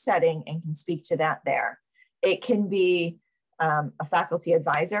academic setting and can speak to that there. It can be a faculty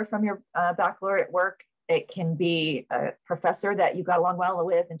advisor from your baccalaureate work. It can be a professor that you got along well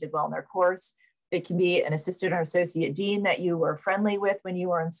with and did well in their course. It can be an assistant or associate dean that you were friendly with when you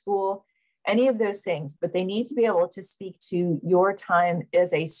were in school, any of those things, but they need to be able to speak to your time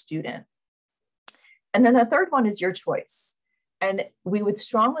as a student. And then the third one is your choice. And we would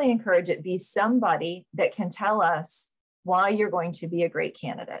strongly encourage it be somebody that can tell us why you're going to be a great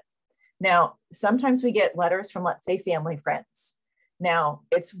candidate. Now, sometimes we get letters from, let's say, family friends. Now,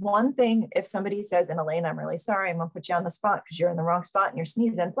 it's one thing if somebody says, and Elaine, I'm really sorry, I'm gonna put you on the spot because you're in the wrong spot and you're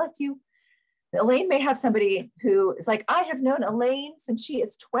sneezing, bless you. Elaine may have somebody who is like, I have known Elaine since she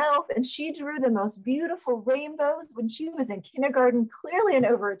is 12 and she drew the most beautiful rainbows when she was in kindergarten, clearly an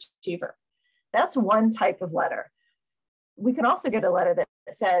overachiever. That's one type of letter. We can also get a letter that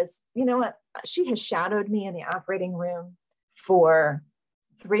says, you know what, she has shadowed me in the operating room for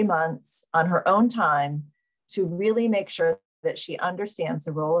 3 months on her own time to really make sure that she understands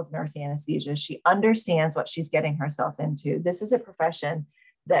the role of nurse anesthesia. She understands what she's getting herself into. This is a profession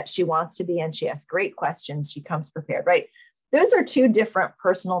that she wants to be in. She asks great questions. She comes prepared, right? Those are two different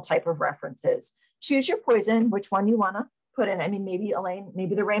personal type of references. Choose your poison, which one you want to put in. I mean, maybe Elaine,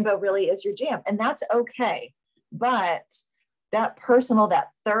 maybe the rainbow really is your jam, and that's okay. But that personal, that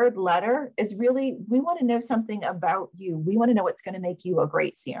third letter is really, we want to know something about you. We want to know what's going to make you a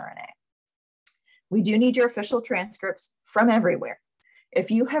great CRNA. We do need your official transcripts from everywhere. If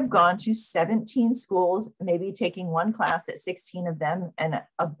you have gone to 17 schools, maybe taking one class at 16 of them and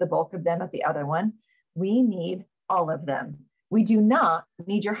of the bulk of them at the other one, we need all of them. We do not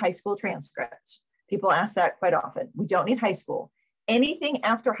need your high school transcript. People ask that quite often. We don't need high school. Anything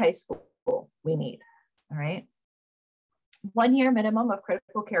after high school, we need, all right? 1 year minimum of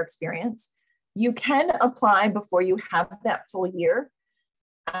critical care experience. You can apply before you have that full year,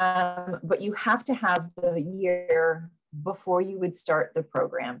 but you have to have the year before you would start the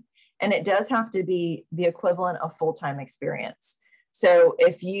program. And it does have to be the equivalent of full-time experience. So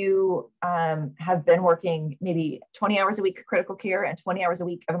if you have been working maybe 20 hours a week critical care and 20 hours a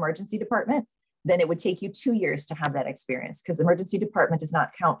week of emergency department, then it would take you 2 years to have that experience because emergency department does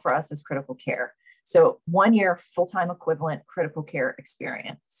not count for us as critical care. So 1 year full-time equivalent critical care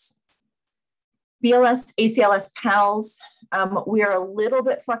experience. BLS, ACLS, PALS, we are a little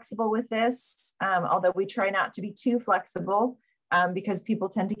bit flexible with this, although we try not to be too flexible because people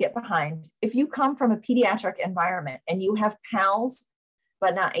tend to get behind. If you come from a pediatric environment and you have PALS,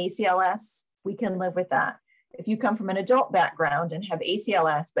 but not ACLS, we can live with that. If you come from an adult background and have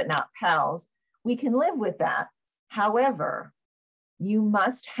ACLS, but not PALS, we can live with that. However, you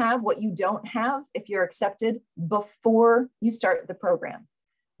must have what you don't have if you're accepted before you start the program.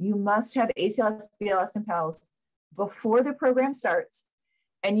 You must have ACLS, BLS, and PALS before the program starts,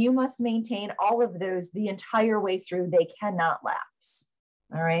 and you must maintain all of those the entire way through. They cannot lapse,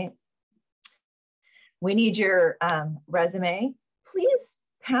 all right? We need your resume. Please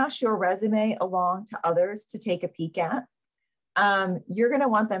pass your resume along to others to take a peek at. You're gonna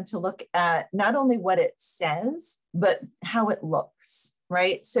want them to look at not only what it says, but how it looks,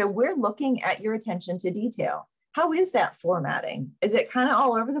 right? So we're looking at your attention to detail. How is that formatting? Is it kind of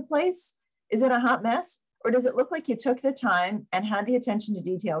all over the place? Is it a hot mess? Or does it look like you took the time and had the attention to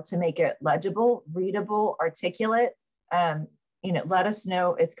detail to make it legible, readable, articulate? Let us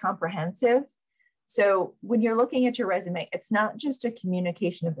know it's comprehensive. So when you're looking at your resume, it's not just a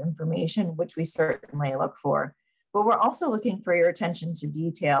communication of information, which we certainly look for, but we're also looking for your attention to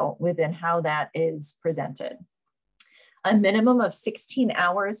detail within how that is presented. A minimum of 16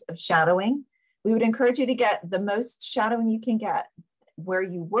 hours of shadowing. We would encourage you to get the most shadowing you can get where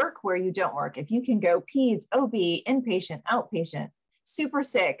you work, where you don't work. If you can go peds, OB, inpatient, outpatient, super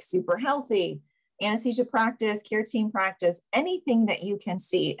sick, super healthy, anesthesia practice, care team practice, anything that you can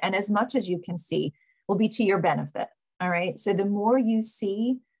see, and as much as you can see will be to your benefit, all right? So the more you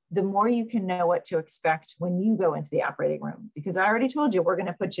see, the more you can know what to expect when you go into the operating room, because I already told you, we're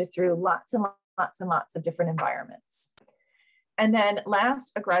gonna put you through lots and lots and lots of different environments. And then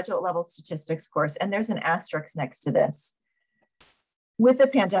last, a graduate level statistics course, and there's an asterisk next to this. With the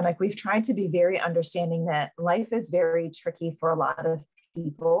pandemic, we've tried to be very understanding that life is very tricky for a lot of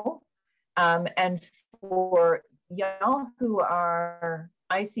people. And for y'all who are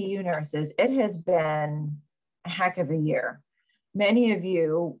ICU nurses, it has been a heck of a year. Many of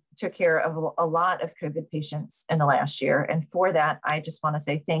you took care of a lot of COVID patients in the last year. And for that, I just want to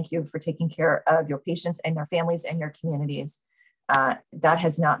say thank you for taking care of your patients and their families and your communities. That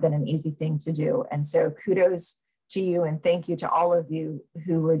has not been an easy thing to do. And so kudos to you and thank you to all of you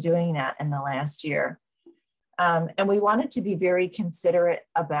who were doing that in the last year. And we wanted to be very considerate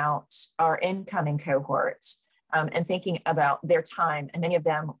about our incoming cohort and thinking about their time. And many of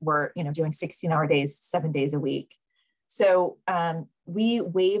them were, doing 16-hour days, 7 days a week. So we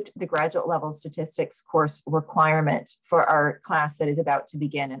waived the graduate level statistics course requirement for our class that is about to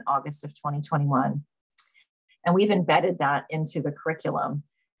begin in August of 2021. And we've embedded that into the curriculum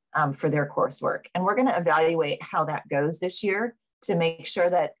for their coursework. And we're going to evaluate how that goes this year to make sure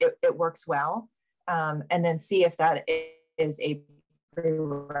that it works well, and then see if that is a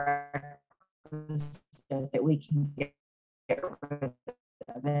prerequisite that we can get rid of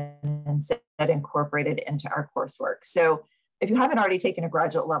and instead incorporated into our coursework. So if you haven't already taken a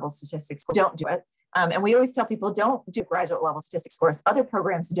graduate level statistics course, don't do it. And we always tell people don't do a graduate level statistics course. Other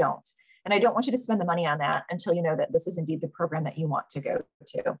programs don't. And I don't want you to spend the money on that until you know that this is indeed the program that you want to go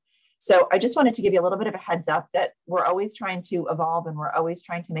to. So I just wanted to give you a little bit of a heads up that we're always trying to evolve and we're always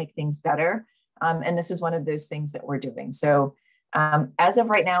trying to make things better. And this is one of those things that we're doing. So as of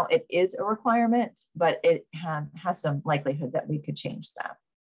right now, it is a requirement, but it has some likelihood that we could change that.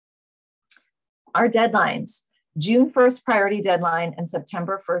 Our deadlines, June 1st priority deadline and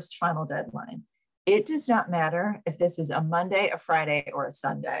September 1st final deadline. It does not matter if this is a Monday, a Friday, or a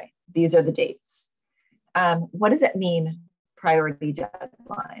Sunday. These are the dates. What does it mean, priority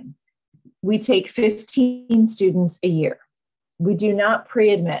deadline? We take 15 students a year. We do not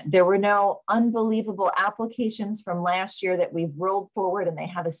pre-admit. There were no unbelievable applications from last year that we've rolled forward and they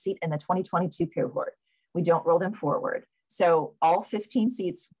have a seat in the 2022 cohort. We don't roll them forward. So all 15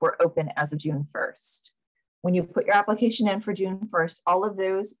 seats were open as of June 1st. When you put your application in for June 1st, all of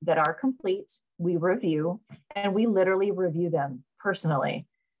those that are complete, we review, and we literally review them personally.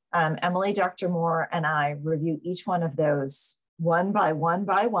 Emily, Dr. Moore, and I review each one of those one by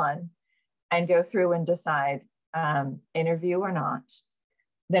one and go through and decide interview or not.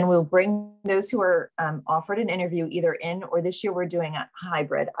 Then we'll bring those who are offered an interview either in, or this year we're doing a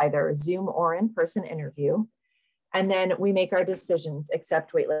hybrid, either Zoom or in-person interview. And then we make our decisions,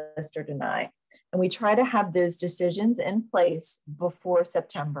 accept, waitlist, or deny. And we try to have those decisions in place before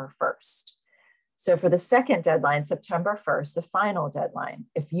September 1st. So for the second deadline, September 1st, the final deadline,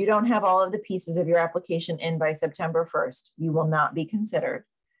 if you don't have all of the pieces of your application in by September 1st, you will not be considered.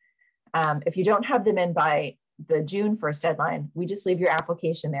 If you don't have them in by the June 1st deadline, we just leave your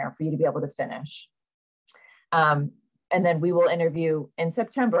application there for you to be able to finish. And then we will interview in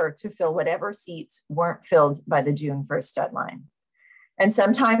September to fill whatever seats weren't filled by the June 1st deadline. And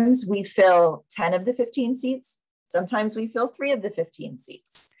sometimes we fill 10 of the 15 seats. Sometimes we fill 3 of the 15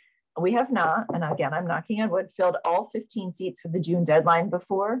 seats. We have not, and again, I'm knocking on wood, filled all 15 seats for the June deadline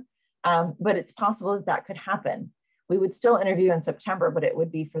before, but it's possible that that could happen. We would still interview in September, but it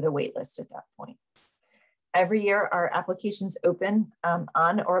would be for the wait list at that point. Every year, our applications open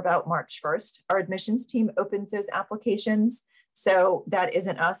on or about March 1st. Our admissions team opens those applications. So that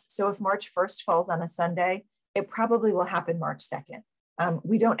isn't us. So if March 1st falls on a Sunday, it probably will happen March 2nd.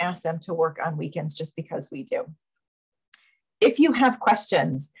 We don't ask them to work on weekends just because we do. If you have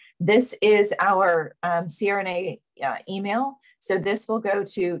questions, this is our CRNA email. So this will go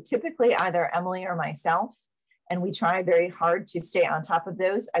to typically either Emily or myself. And we try very hard to stay on top of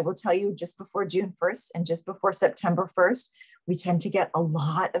those. I will tell you, just before June 1st and just before September 1st, we tend to get a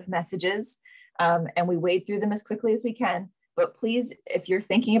lot of messages and we wade through them as quickly as we can. But please, if you're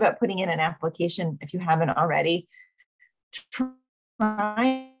thinking about putting in an application, if you haven't already,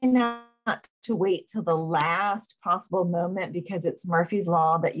 try not to wait till the last possible moment, because it's Murphy's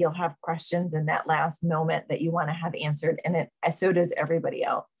Law that you'll have questions in that last moment that you want to have answered, and so does everybody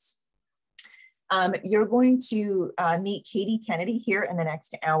else. You're going to meet Katie Kennedy here in the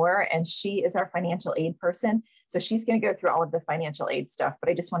next hour, and she is our financial aid person. So she's going to go through all of the financial aid stuff, but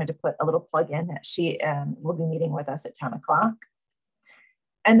I just wanted to put a little plug in that she will be meeting with us at 10 o'clock.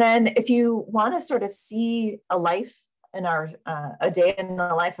 And then if you want to sort of see a life in a day in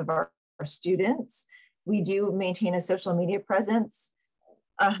the life of our students, we do maintain a social media presence.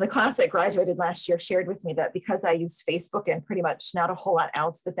 The class that graduated last year shared with me that because I use Facebook and pretty much not a whole lot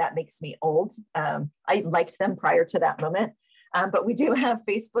else, that makes me old. I liked them prior to that moment, but we do have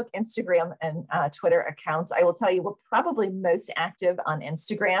Facebook, Instagram, and Twitter accounts. I will tell you, we're probably most active on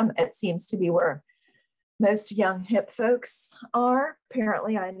Instagram. It seems to be where most young hip folks are.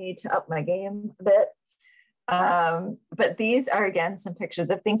 Apparently, I need to up my game a bit. But these are, again, some pictures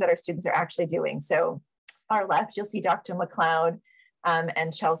of things that our students are actually doing. So far left, you'll see Dr. McLeod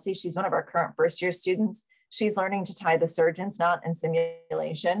and Chelsea. She's one of our current first year students. She's learning to tie the surgeon's knot in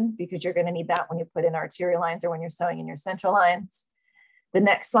simulation because you're going to need that when you put in arterial lines or when you're sewing in your central lines. The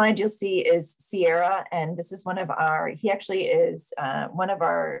next slide you'll see is Sierra, and this is he actually is one of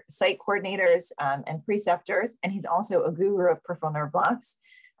our site coordinators and preceptors, and he's also a guru of peripheral nerve blocks,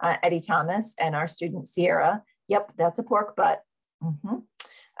 Eddie Thomas, and our student Sierra. Yep, that's a pork butt.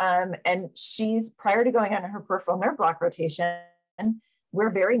 And she's, prior to going on her peripheral nerve block rotation, we're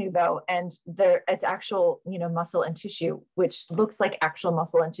very new though, and it's actual, muscle and tissue, which looks like actual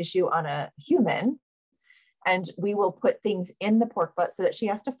muscle and tissue on a human. And we will put things in the pork butt so that she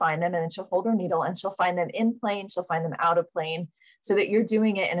has to find them, and then she'll hold her needle and she'll find them in plane, she'll find them out of plane, so that you're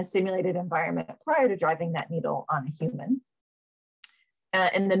doing it in a simulated environment prior to driving that needle on a human.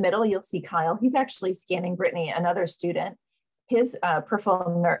 In the middle, you'll see Kyle. He's actually scanning Brittany, another student. His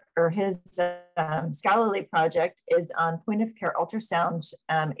scholarly project is on point of care ultrasound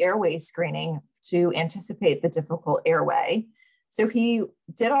airway screening to anticipate the difficult airway. So he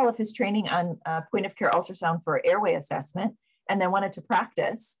did all of his training on point of care ultrasound for airway assessment and then wanted to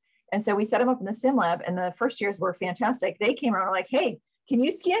practice. And so we set him up in the sim lab, and the first years were fantastic. They came around like, hey, can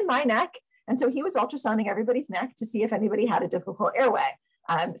you scan my neck? And so he was ultrasounding everybody's neck to see if anybody had a difficult airway.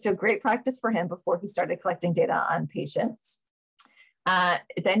 So great practice for him before he started collecting data on patients.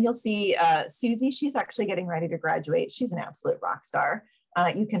 Then you'll see Susie. She's actually getting ready to graduate. She's an absolute rock star.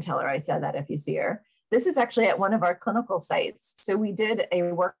 You can tell her I said that if you see her. This is actually at one of our clinical sites. So we did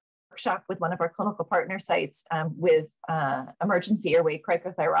a workshop with one of our clinical partner sites with emergency airway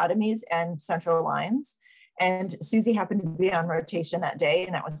cricothyrotomies and central lines. And Susie happened to be on rotation that day,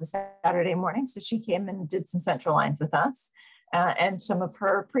 and that was a Saturday morning. So she came and did some central lines with us and some of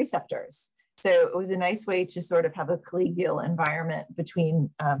her preceptors. So it was a nice way to sort of have a collegial environment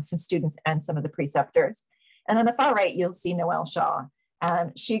between some students and some of the preceptors. And on the far right, you'll see Noelle Shaw.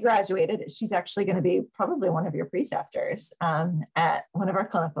 She graduated. She's actually going to be probably one of your preceptors at one of our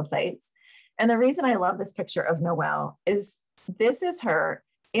clinical sites. And the reason I love this picture of Noelle is this is her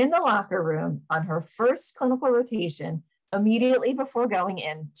in the locker room on her first clinical rotation, immediately before going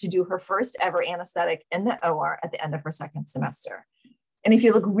in to do her first ever anesthetic in the OR at the end of her second semester. And if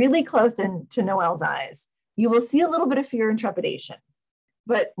you look really close into Noelle's eyes, you will see a little bit of fear and trepidation.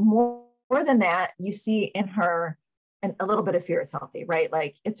 But more than that, you see in her, and a little bit of fear is healthy, right?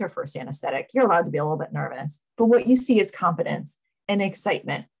 Like, it's her first anesthetic. You're allowed to be a little bit nervous. But what you see is confidence and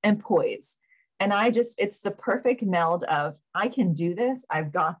excitement and poise. And it's the perfect meld of, I can do this.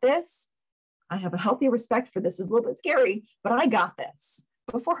 I've got this. I have a healthy respect for this. It's a little bit scary, but I got this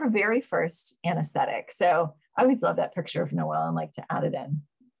before her very first anesthetic. So I always love that picture of Noelle and like to add it in.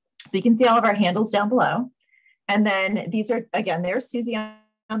 So you can see all of our handles down below. And then these are, again, there's Susie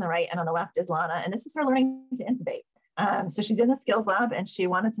on the right, and on the left is Lana. And this is her learning to intubate. So she's in the skills lab and she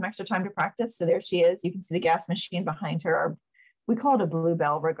wanted some extra time to practice. So there she is. You can see the gas machine behind her. We call it a blue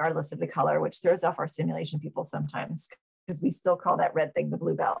bell, regardless of the color, which throws off our simulation people sometimes because we still call that red thing the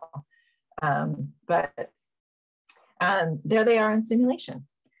blue bell. But there they are in simulation.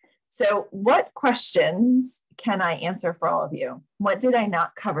 So what questions can I answer for all of you? What did I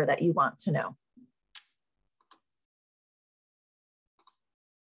not cover that you want to know?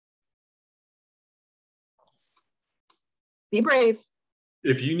 Be brave.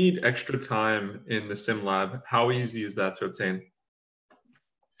 If you need extra time in the sim lab, how easy is that to obtain?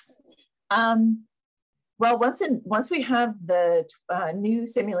 Well, once we have the new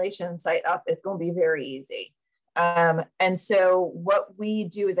simulation site up, it's going to be very easy. And so what we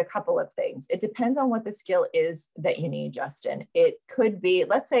do is a couple of things. It depends on what the skill is that you need, Justin. It could be,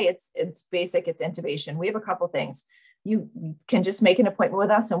 let's say it's basic, it's intubation. We have a couple things. You can just make an appointment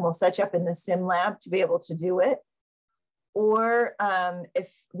with us and we'll set you up in the sim lab to be able to do it. Or if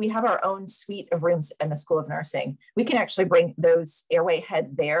we have our own suite of rooms in the School of Nursing, we can actually bring those airway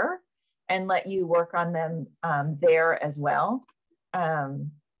heads there and let you work on them there as well.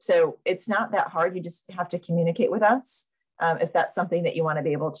 So it's not that hard. You just have to communicate with us. If that's something that you want to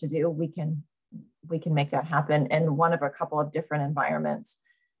be able to do, we can make that happen in one of a couple of different environments.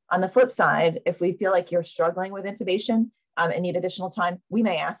 On the flip side, if we feel like you're struggling with intubation and need additional time, we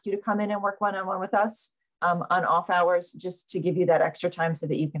may ask you to come in and work one-on-one with us on off hours, just to give you that extra time so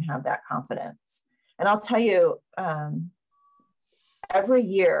that you can have that confidence. And I'll tell you, every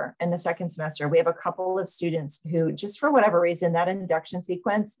year in the second semester, we have a couple of students who, just for whatever reason, that induction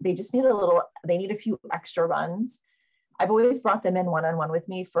sequence, they just need they need a few extra runs. I've always brought them in one-on-one with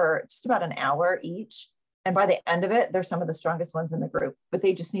me for just about an hour each. And by the end of it, they're some of the strongest ones in the group, but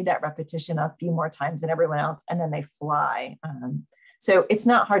they just need that repetition a few more times than everyone else. And then they fly. So it's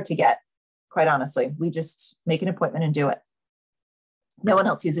not hard to get. quite honestly. We just make an appointment and do it. No one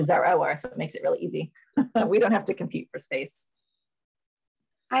else uses our OR, so it makes it really easy. We don't have to compete for space.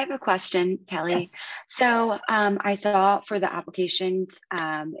 I have a question, Kelly. Yes. So I saw for the applications,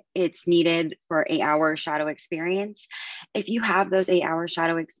 it's needed for 8-hour shadow experience. If you have those 8-hour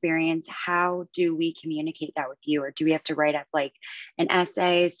shadow experience, how do we communicate that with you? Or do we have to write up like an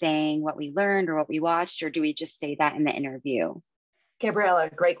essay saying what we learned or what we watched, or do we just say that in the interview? Gabriella,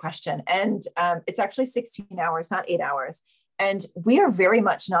 great question. And it's actually 16 hours, not 8 hours. And we are very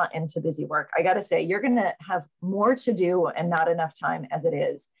much not into busy work. I got to say, you're going to have more to do and not enough time as it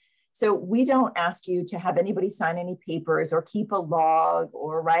is. So we don't ask you to have anybody sign any papers or keep a log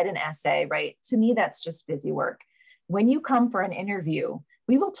or write an essay, right? To me, that's just busy work. When you come for an interview,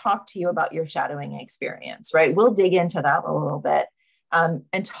 we will talk to you about your shadowing experience, right? We'll dig into that a little bit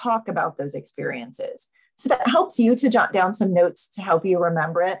and talk about those experiences. So that helps you to jot down some notes to help you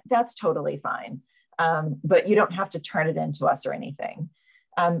remember it. That's totally fine. But you don't have to turn it into us or anything.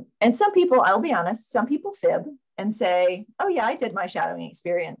 And some people, I'll be honest, some people fib and say, oh yeah, I did my shadowing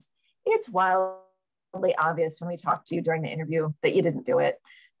experience. It's wildly obvious when we talk to you during the interview that you didn't do it.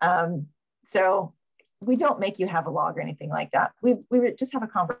 So we don't make you have a log or anything like that. We would just have a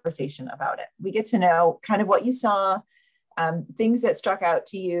conversation about it. We get to know kind of what you saw, things that struck out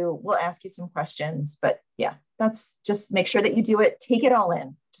to you. We'll ask you some questions, but yeah, that's just make sure that you do it. Take it all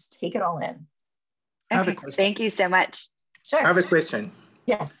in. Just take it all in. Okay. I have a question. Thank you so much. Sure. I have a question.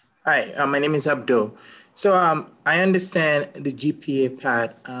 Yes. Hi, my name is Abdul. So I understand the GPA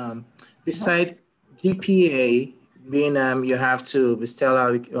part. Beside GPA, being you have to bestow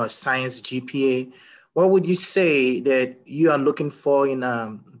out your science GPA, what would you say that you are looking for in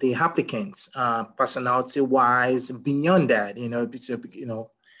the applicants, personality-wise, beyond that?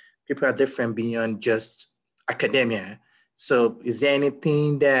 People are different beyond just academia. So is there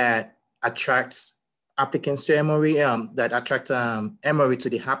anything that attracts applicants to Emory, that attract Emory to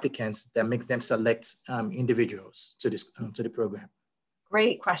the applicants that makes them select individuals to the program?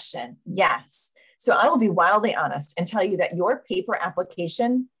 Great question. Yes. So I will be wildly honest and tell you that your paper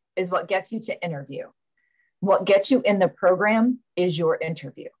application is what gets you to interview. What gets you in the program is your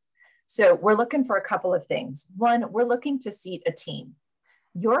interview. So we're looking for a couple of things. One, we're looking to seat a team.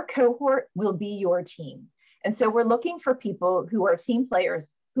 Your cohort will be your team. And so we're looking for people who are team players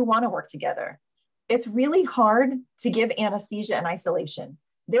who want to work together. It's really hard to give anesthesia in isolation.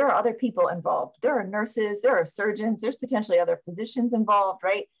 There are other people involved. There are nurses, there are surgeons, there's potentially other physicians involved,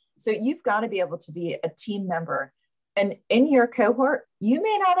 right? So you've got to be able to be a team member. And in your cohort, you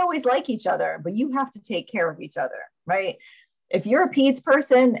may not always like each other, but you have to take care of each other, right? If you're a peds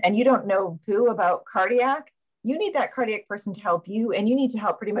person and you don't know poo about cardiac, you need that cardiac person to help you, and you need to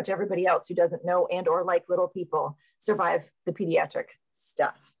help pretty much everybody else who doesn't know and or like little people survive the pediatric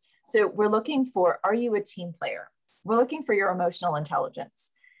stuff. So we're looking for, are you a team player? We're looking for your emotional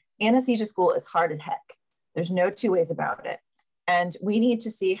intelligence. Anesthesia school is hard as heck. There's no two ways about it. And we need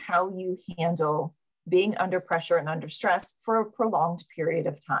to see how you handle being under pressure and under stress for a prolonged period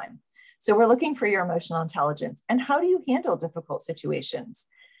of time. So we're looking for your emotional intelligence. And how do you handle difficult situations?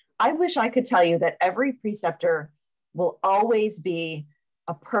 I wish I could tell you that every preceptor will always be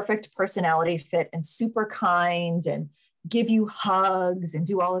a perfect personality fit and super kind and give you hugs and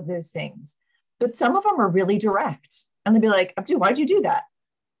do all of those things. But some of them are really direct. And they'll be like, Abdu, why'd you do that?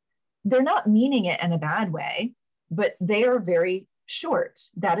 They're not meaning it in a bad way, but they are very short.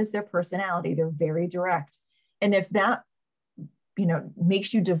 That is their personality. They're very direct. And if that,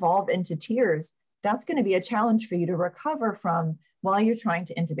 makes you devolve into tears, that's going to be a challenge for you to recover from while you're trying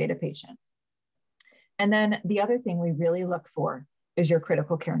to intubate a patient. And then the other thing we really look for is your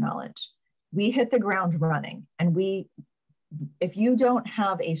critical care knowledge. We hit the ground running, and if you don't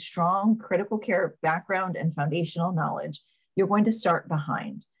have a strong critical care background and foundational knowledge, you're going to start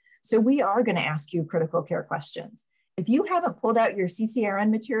behind. So we are going to ask you critical care questions. If you haven't pulled out your CCRN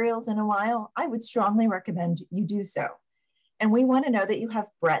materials in a while, I would strongly recommend you do so. And we want to know that you have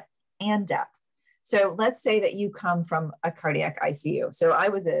breadth and depth. So let's say that you come from a cardiac ICU. So I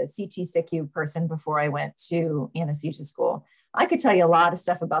was a CT SICU person before I went to anesthesia school. I could tell you a lot of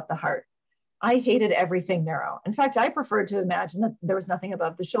stuff about the heart. I hated everything neuro. In fact, I preferred to imagine that there was nothing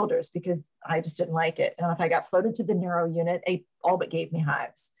above the shoulders because I just didn't like it. And if I got floated to the neuro unit, it all but gave me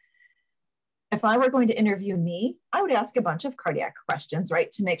hives. If I were going to interview me, I would ask a bunch of cardiac questions, right,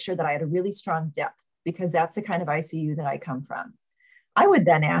 to make sure that I had a really strong depth, because that's the kind of ICU that I come from. I would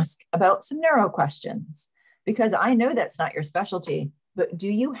then ask about some neuro questions, because I know that's not your specialty, but do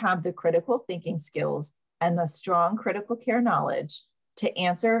you have the critical thinking skills and the strong critical care knowledge to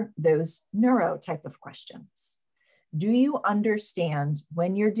answer those neuro type of questions? Do you understand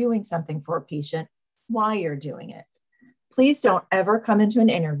when you're doing something for a patient, why you're doing it? Please don't ever come into an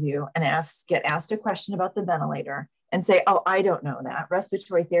interview and get asked a question about the ventilator and say, oh, I don't know that.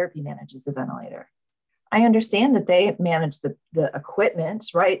 Respiratory therapy manages the ventilator. I understand that they manage the equipment,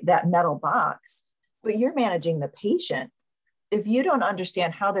 right? That metal box, but you're managing the patient. If you don't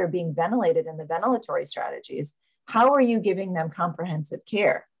understand how they're being ventilated in the ventilatory strategies, how are you giving them comprehensive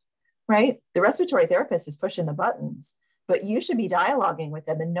care, right? The respiratory therapist is pushing the buttons, but you should be dialoguing with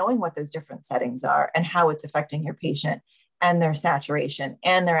them and knowing what those different settings are and how it's affecting your patient and their saturation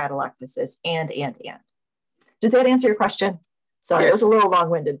and their atelectasis and. Does that answer your question? Sorry, Yes. It was a little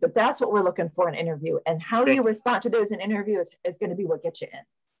long-winded, but that's what we're looking for in an interview. And how Thank you you. respond to those in interviews is going to be what gets you in.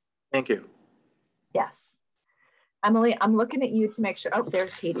 Thank you. Yes. Emily, I'm looking at you to make sure. Oh,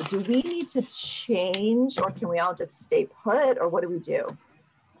 there's Katie. Do we need to change or can we all just stay put or what do we do?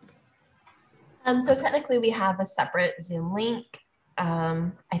 So technically we have a separate Zoom link,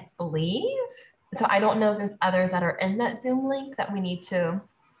 I believe. So I don't know if there's others that are in that Zoom link that we need to,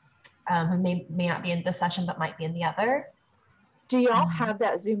 who may not be in this session, but might be in the other. Do y'all have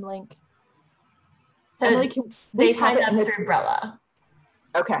that Zoom link? So Emily, they signed up through Brella.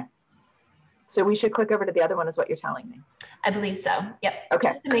 Okay. So we should click over to the other one is what you're telling me. I believe so. Yep. Okay.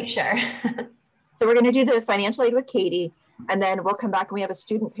 Just to make sure. So we're going to do the financial aid with Katie, and then we'll come back and we have a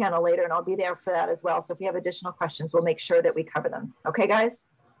student panel later and I'll be there for that as well. So if we have additional questions, we'll make sure that we cover them. Okay, guys?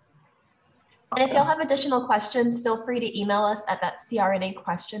 And if y'all have additional questions, feel free to email us at that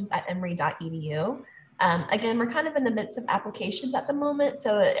crnaquestions@emory.edu. Again, we're kind of in the midst of applications at the moment,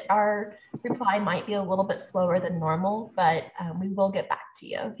 so our reply might be a little bit slower than normal, but we will get back to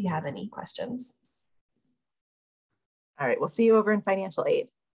you if you have any questions. All right, we'll see you over in financial aid.